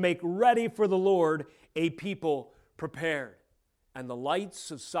just, to make ready for the Lord a people prepared. And the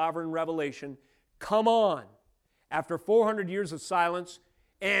lights of sovereign revelation come on after 400 years of silence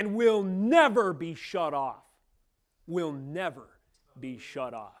and will never be shut off. Will never be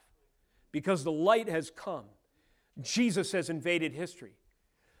shut off. Because the light has come. Jesus has invaded history.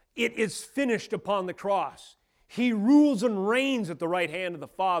 It is finished upon the cross. He rules and reigns at the right hand of the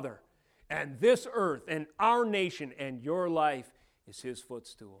Father. And this earth and our nation and your life is His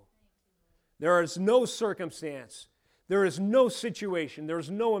footstool. There is no circumstance, there is no situation, there is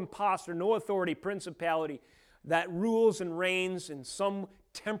no imposter, no authority, principality that rules and reigns in some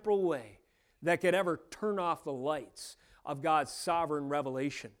temporal way that could ever turn off the lights of God's sovereign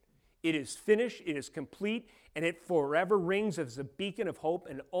revelation. It is finished, it is complete, and it forever rings as a beacon of hope,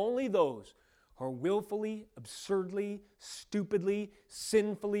 and only those who are willfully, absurdly, stupidly,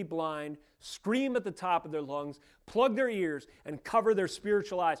 sinfully blind, scream at the top of their lungs, plug their ears, and cover their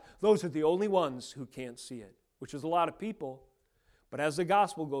spiritual eyes. Those are the only ones who can't see it, which is a lot of people. But as the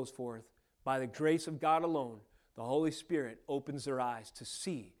gospel goes forth, by the grace of God alone, the Holy Spirit opens their eyes to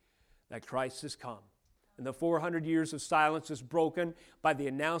see that Christ has come. And the 400 years of silence is broken by the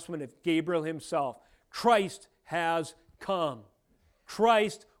announcement of Gabriel himself. Christ has come.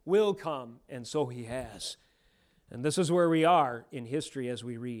 Christ will come, and so He has. And this is where we are in history as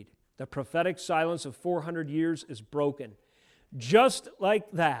we read. The prophetic silence of 400 years is broken. Just like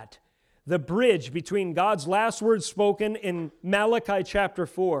that, the bridge between God's last words spoken in Malachi chapter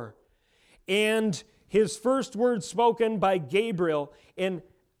 4 and His first words spoken by Gabriel in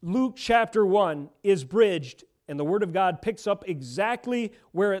Luke chapter 1 is bridged, and the Word of God picks up exactly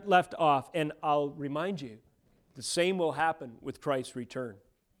where it left off. And I'll remind you, the same will happen with Christ's return.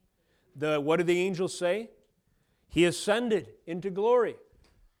 What do the angels say? He ascended into glory.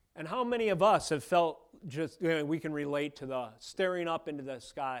 And how many of us have felt we can relate to the staring up into the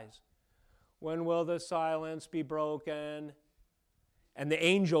skies? When will the silence be broken? And the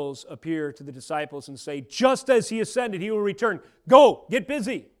angels appear to the disciples and say, just as He ascended, He will return. Go, get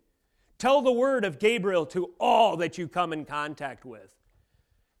busy. Tell the word of Gabriel to all that you come in contact with.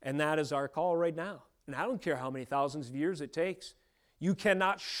 And that is our call right now. And I don't care how many thousands of years it takes. You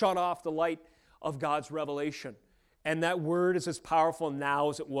cannot shut off the light of God's revelation. And that word is as powerful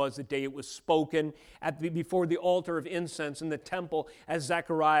now as it was the day it was spoken before the altar of incense in the temple as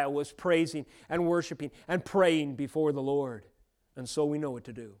Zechariah was praising and worshiping and praying before the Lord. And so we know what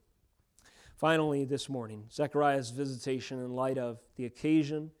to do. Finally, this morning, Zechariah's visitation in light of the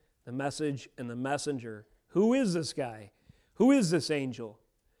occasion, the message, and the messenger. Who is this guy? Who is this angel?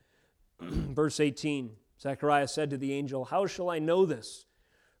 Verse 18, Zechariah said to the angel, "How shall I know this?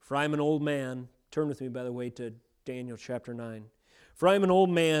 For I am an old man." Turn with me, by the way, to Daniel chapter 9. "For I am an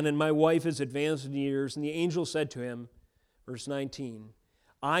old man, and my wife is advanced in years." And the angel said to him, verse 19,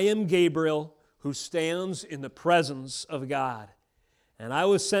 "I am Gabriel, who stands in the presence of God. And I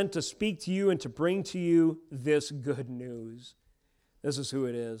was sent to speak to you and to bring to you this good news." This is who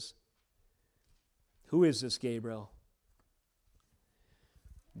it is. Who is this Gabriel?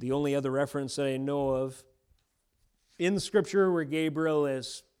 The only other reference that I know of in Scripture where Gabriel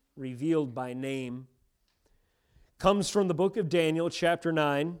is revealed by name comes from the book of Daniel, chapter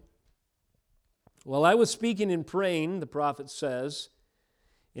 9. "While I was speaking and praying," the prophet says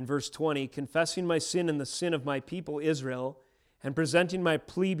in verse 20, "confessing my sin and the sin of my people Israel, and presenting my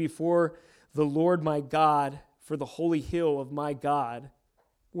plea before the Lord my God for the holy hill of my God.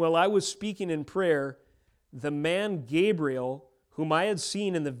 While I was speaking in prayer, the man Gabriel, whom I had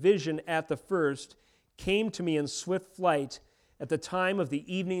seen in the vision at the first, came to me in swift flight at the time of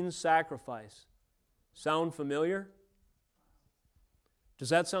the evening sacrifice." Sound familiar? Does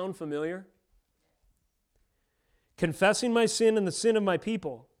that sound familiar? "Confessing my sin and the sin of my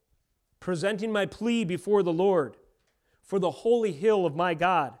people, presenting my plea before the Lord for the holy hill of my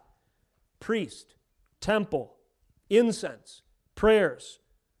God." Priest, temple, incense, prayers.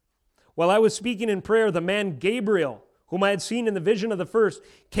 "While I was speaking in prayer, the man Gabriel, whom I had seen in the vision of the first,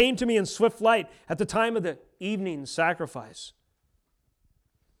 came to me in swift flight at the time of the evening sacrifice.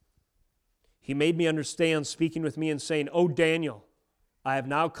 He made me understand, speaking with me and saying, 'O Daniel, I have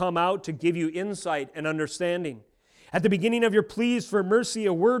now come out to give you insight and understanding. At the beginning of your pleas for mercy,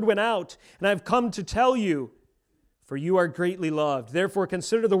 a word went out, and I have come to tell you, for you are greatly loved. Therefore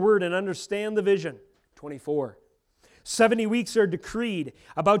consider the word and understand the vision.'" 24. 70 weeks are decreed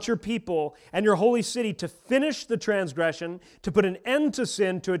about your people and your holy city to finish the transgression, to put an end to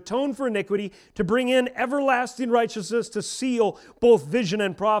sin, to atone for iniquity, to bring in everlasting righteousness, to seal both vision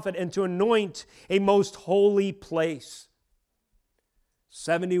and prophet, and to anoint a most holy place.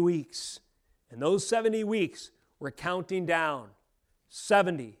 70 weeks. And those 70 weeks we're counting down.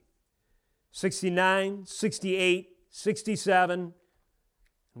 70, 69, 68, 67.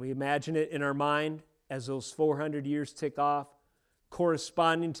 And we imagine it in our mind as those 400 years tick off,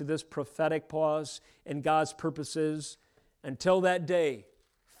 corresponding to this prophetic pause and God's purposes until that day.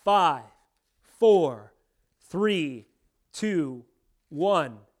 5, 4, 3, 2,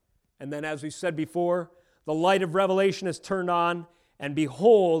 1. And then, as we said before, the light of revelation is turned on, and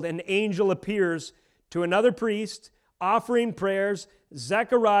behold, an angel appears to another priest, offering prayers,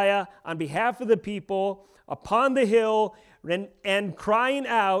 Zechariah, on behalf of the people, upon the hill, and crying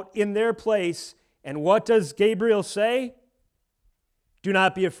out in their place. And what does Gabriel say? "Do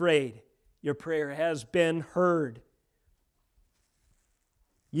not be afraid. Your prayer has been heard.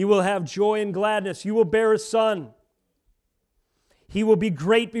 You will have joy and gladness. You will bear a son. He will be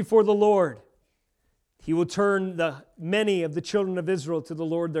great before the Lord. He will turn many of the children of Israel to the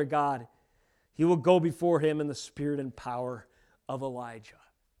Lord their God. He will go before him in the spirit and power of Elijah."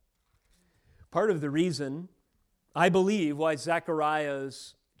 Part of the reason, I believe, why Zechariah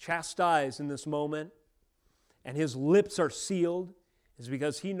is chastised in this moment and his lips are sealed is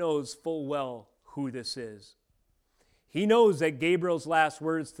because he knows full well who this is. He knows that Gabriel's last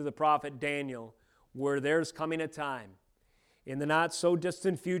words to the prophet Daniel were, "There's coming a time in the not so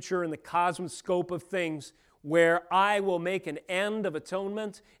distant future in the cosmic scope of things where I will make an end of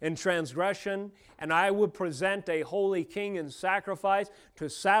atonement and transgression, and I will present a holy king in sacrifice to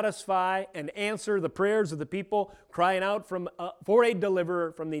satisfy and answer the prayers of the people crying out for a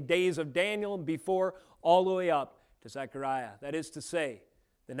deliverer from the days of Daniel and before all the way up to Zechariah." That is to say,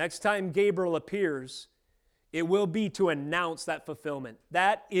 the next time Gabriel appears, it will be to announce that fulfillment.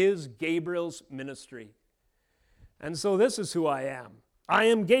 That is Gabriel's ministry. And so this is who I am. "I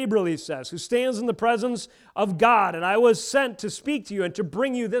am Gabriel," he says, "who stands in the presence of God, and I was sent to speak to you and to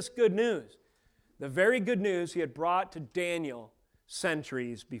bring you this good news." The very good news he had brought to Daniel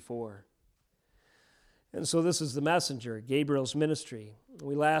centuries before. And so this is the messenger, Gabriel's ministry.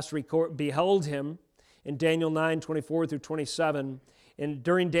 We last beheld him in Daniel 9, 24 through 27, and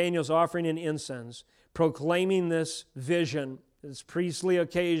during Daniel's offering in incense, proclaiming this vision, this priestly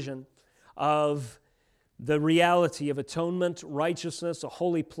occasion of the reality of atonement, righteousness, a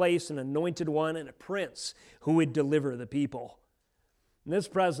holy place, an anointed one, and a prince who would deliver the people. And this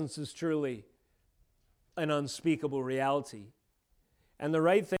presence is truly an unspeakable reality. And the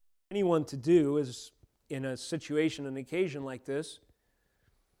right thing for anyone to do is, in a situation, an occasion like this,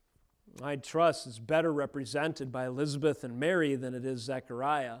 I trust is better represented by Elizabeth and Mary than it is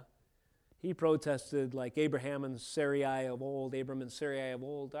Zechariah. He protested like Abraham and Sarai of old. Abram and Sarai of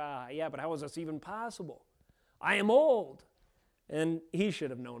old. Yeah, but how is this even possible? I am old. And he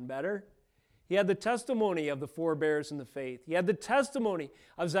should have known better. He had the testimony of the forebears in the faith. He had the testimony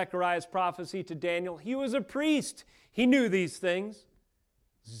of Zechariah's prophecy to Daniel. He was a priest. He knew these things.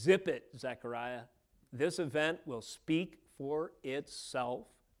 Zip it, Zechariah. This event will speak for itself.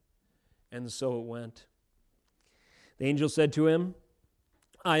 And so it went. The angel said to him,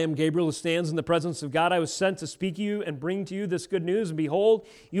 I am Gabriel who stands in the presence of God. I was sent to speak to you and bring to you this good news. And behold,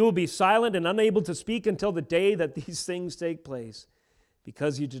 you will be silent and unable to speak until the day that these things take place,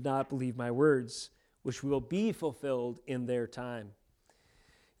 because you did not believe my words, which will be fulfilled in their time.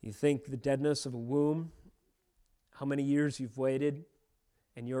 You think the deadness of a womb, how many years you've waited,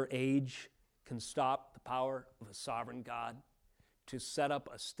 and your age can stop the power of a sovereign God to set up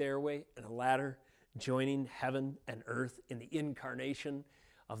a stairway and a ladder joining heaven and earth in the incarnation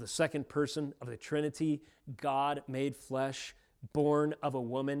of the second person of the Trinity, God made flesh, born of a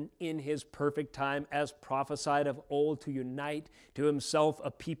woman in his perfect time, as prophesied of old, to unite to himself a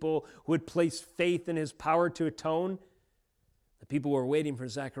people who would place faith in his power to atone. The people were waiting for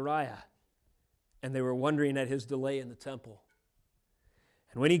Zechariah, and they were wondering at his delay in the temple.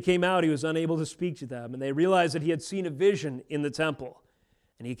 And when he came out, he was unable to speak to them, and they realized that he had seen a vision in the temple.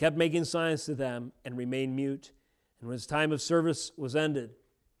 And he kept making signs to them and remained mute. And when his time of service was ended,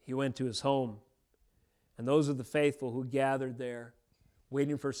 he went to his home. And those of the faithful who gathered there,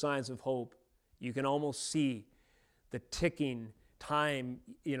 waiting for signs of hope, you can almost see the ticking time,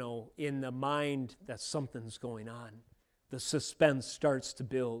 in the mind that something's going on. The suspense starts to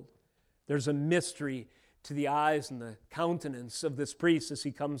build. There's a mystery to the eyes and the countenance of this priest as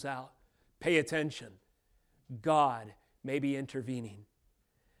he comes out. Pay attention. God may be intervening.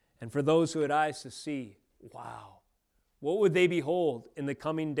 And for those who had eyes to see, wow, what would they behold in the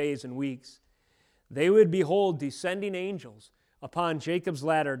coming days and weeks? They would behold descending angels upon Jacob's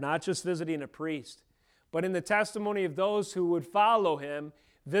ladder, not just visiting a priest, but in the testimony of those who would follow him,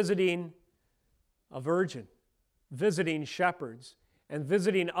 visiting a virgin, visiting shepherds, and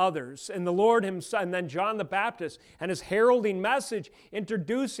visiting others. And the Lord himself, and then John the Baptist, and his heralding message,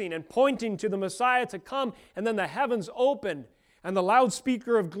 introducing and pointing to the Messiah to come, and then the heavens opened, and the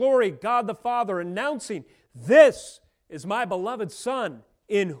loudspeaker of glory, God the Father, announcing, "This is my beloved Son,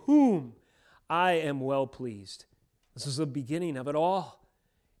 in whom I am well pleased." This is the beginning of it all.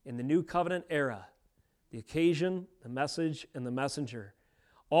 In the New Covenant era, the occasion, the message, and the messenger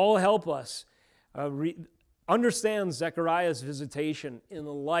all help us understand Zechariah's visitation in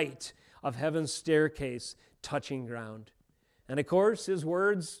the light of heaven's staircase touching ground. And of course, his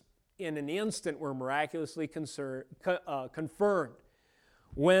words in an instant were miraculously confirmed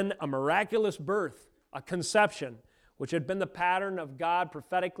when a miraculous birth, a conception, which had been the pattern of God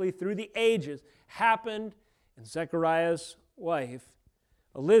prophetically through the ages, happened in Zechariah's wife,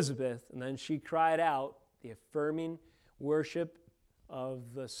 Elizabeth, and then she cried out the affirming worship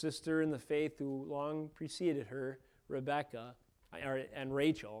of the sister in the faith who long preceded her, Rebecca, and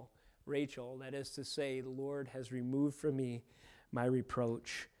Rachel, that is to say, the Lord has removed from me my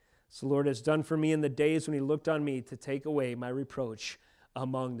reproach. So the Lord has done for me in the days when he looked on me to take away my reproach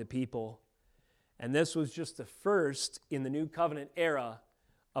among the people. And this was just the first in the New Covenant era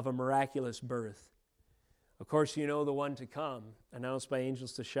of a miraculous birth. Of course, you know the one to come, announced by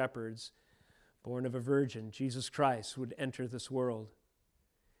angels to shepherds, born of a virgin, Jesus Christ, would enter this world.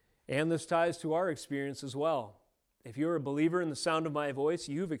 And this ties to our experience as well. If you're a believer in the sound of my voice,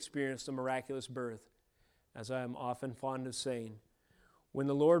 you've experienced a miraculous birth, as I am often fond of saying. When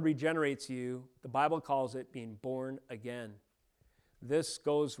the Lord regenerates you, the Bible calls it being born again. This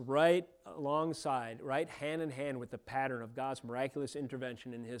goes right alongside, right hand in hand with the pattern of God's miraculous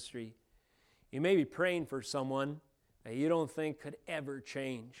intervention in history. You may be praying for someone that you don't think could ever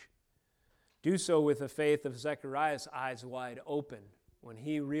change. Do so with the faith of Zechariah's eyes wide open when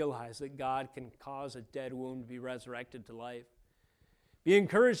he realized that God can cause a dead womb to be resurrected to life. Be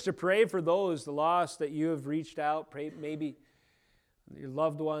encouraged to pray for those, the lost, that you have reached out. Pray maybe your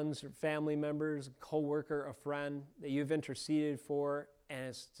loved ones or family members, a co-worker, a friend that you've interceded for, and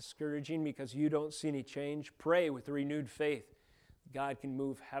it's discouraging because you don't see any change. Pray with renewed faith. God can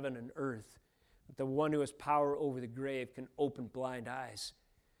move heaven and earth. That the one who has power over the grave can open blind eyes.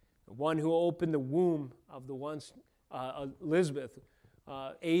 The one who opened the womb of the once Elizabeth,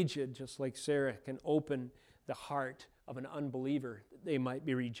 aged just like Sarah, can open the heart of an unbeliever that they might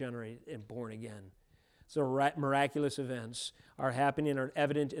be regenerated and born again. So miraculous events are happening and are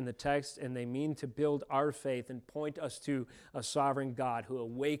evident in the text, and they mean to build our faith and point us to a sovereign God who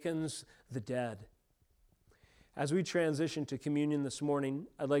awakens the dead. As we transition to communion this morning,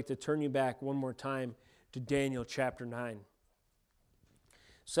 I'd like to turn you back one more time to Daniel chapter 9.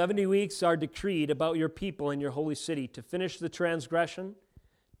 70 weeks are decreed about your people and your holy city to finish the transgression,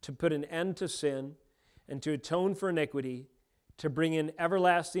 to put an end to sin, and to atone for iniquity, to bring in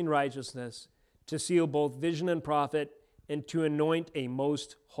everlasting righteousness, to seal both vision and prophet, and to anoint a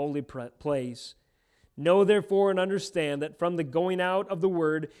most holy place. Know therefore and understand that from the going out of the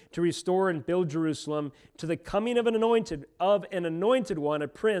word to restore and build Jerusalem to the coming of an anointed one, a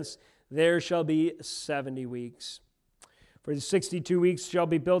prince, there shall be 70 weeks. For the 62 weeks shall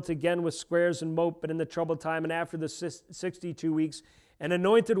be built again with squares and moat, but in the troubled time and after the 62 weeks, an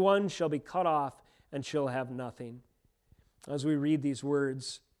anointed one shall be cut off and shall have nothing. As we read these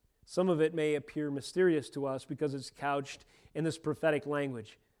words, some of it may appear mysterious to us because it's couched in this prophetic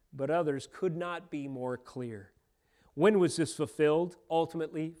language, but others could not be more clear. When was this fulfilled?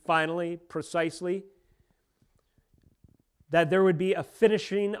 Ultimately, finally, precisely? That there would be a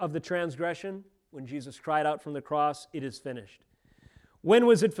finishing of the transgression when Jesus cried out from the cross, "It is finished." When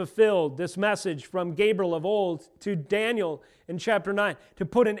was it fulfilled, this message from Gabriel of old to Daniel in chapter 9, to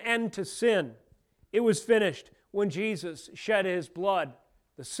put an end to sin? It was finished when Jesus shed his blood,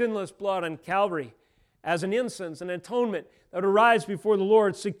 the sinless blood on Calvary, as an incense, an atonement that would arise before the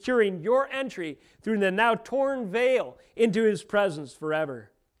Lord, securing your entry through the now torn veil into his presence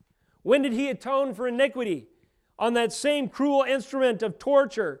forever. When did he atone for iniquity? On that same cruel instrument of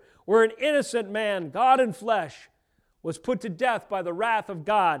torture where an innocent man, God in flesh, was put to death by the wrath of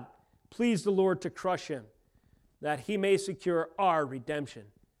God. Please the Lord to crush him, that he may secure our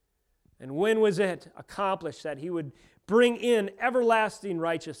redemption. And when was it accomplished that he would bring in everlasting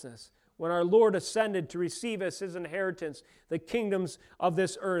righteousness? When our Lord ascended to receive as his inheritance the kingdoms of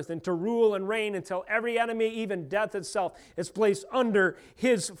this earth, and to rule and reign until every enemy, even death itself, is placed under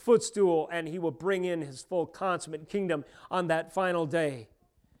his footstool, and he will bring in his full consummate kingdom on that final day.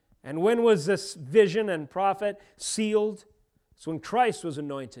 And when was this vision and prophet sealed? It's when Christ was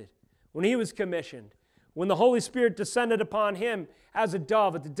anointed, when he was commissioned, when the Holy Spirit descended upon him as a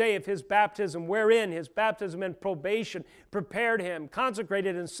dove at the day of his baptism, wherein his baptism and probation prepared him,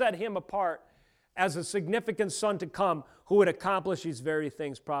 consecrated and set him apart as a significant son to come who would accomplish these very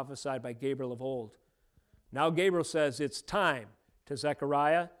things prophesied by Gabriel of old. Now Gabriel says it's time to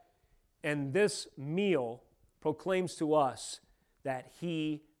Zechariah, and this meal proclaims to us that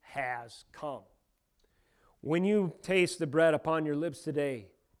he has come. When you taste the bread upon your lips today,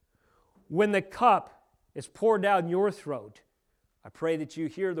 when the cup is poured down your throat, I pray that you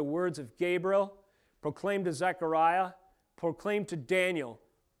hear the words of Gabriel, proclaimed to Zechariah, proclaimed to Daniel,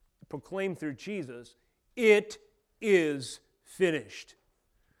 proclaimed through Jesus, it is finished.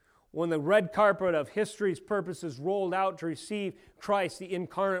 When the red carpet of history's purposes rolled out to receive Christ, the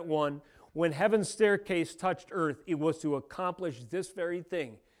incarnate one, when heaven's staircase touched earth, it was to accomplish this very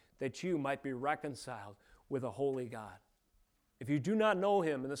thing, that you might be reconciled with a holy God. If you do not know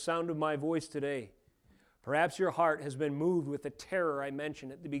him in the sound of my voice today, perhaps your heart has been moved with the terror I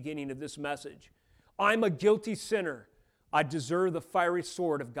mentioned at the beginning of this message. I'm a guilty sinner. I deserve the fiery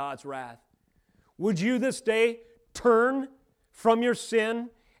sword of God's wrath. Would you this day turn from your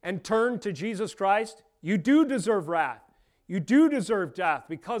sin and turn to Jesus Christ? You do deserve wrath. You do deserve death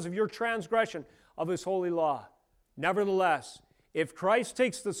because of your transgression of his holy law. Nevertheless, if Christ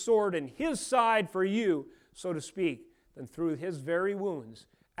takes the sword in his side for you, so to speak, then through his very wounds,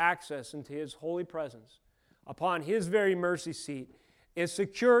 access into his holy presence, upon his very mercy seat, is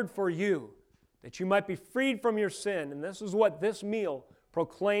secured for you, that you might be freed from your sin. And this is what this meal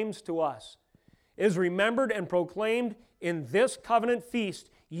proclaims to us, is remembered and proclaimed in this covenant feast,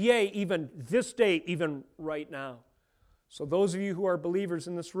 yea, even this day, even right now. So those of you who are believers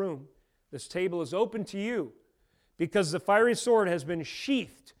in this room, this table is open to you, because the fiery sword has been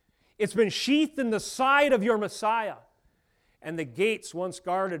sheathed. It's been sheathed in the side of your Messiah. And the gates once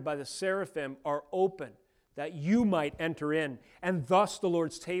guarded by the seraphim are open, that you might enter in. And thus the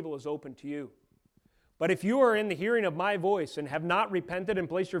Lord's table is open to you. But if you are in the hearing of my voice and have not repented and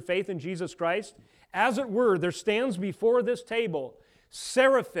placed your faith in Jesus Christ, as it were, there stands before this table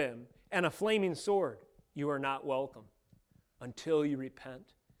seraphim and a flaming sword. You are not welcome until you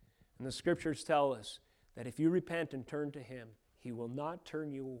repent. And the scriptures tell us that if you repent and turn to him, he will not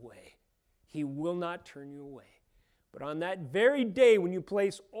turn you away. He will not turn you away, But on that very day when you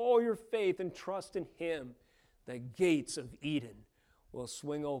place all your faith and trust in Him, the gates of Eden will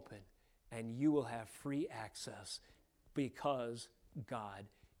swing open and you will have free access because God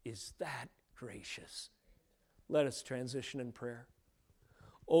is that gracious. Let us transition in prayer.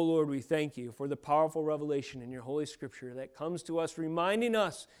 Oh Lord, we thank you for the powerful revelation in your Holy Scripture that comes to us reminding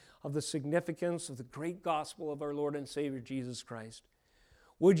us of the significance of the great gospel of our Lord and Savior Jesus Christ.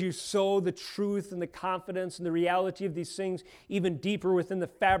 Would you sow the truth and the confidence and the reality of these things even deeper within the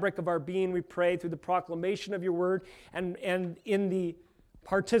fabric of our being, we pray, through the proclamation of your word and in the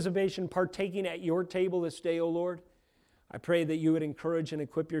partaking at your table this day, O Lord. I pray that you would encourage and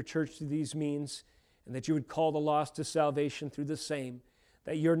equip your church through these means, and that you would call the lost to salvation through the same,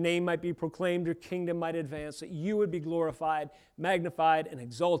 that your name might be proclaimed, your kingdom might advance, that you would be glorified, magnified, and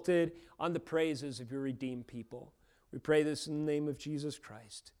exalted on the praises of your redeemed people. We pray this in the name of Jesus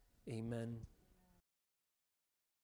Christ. Amen.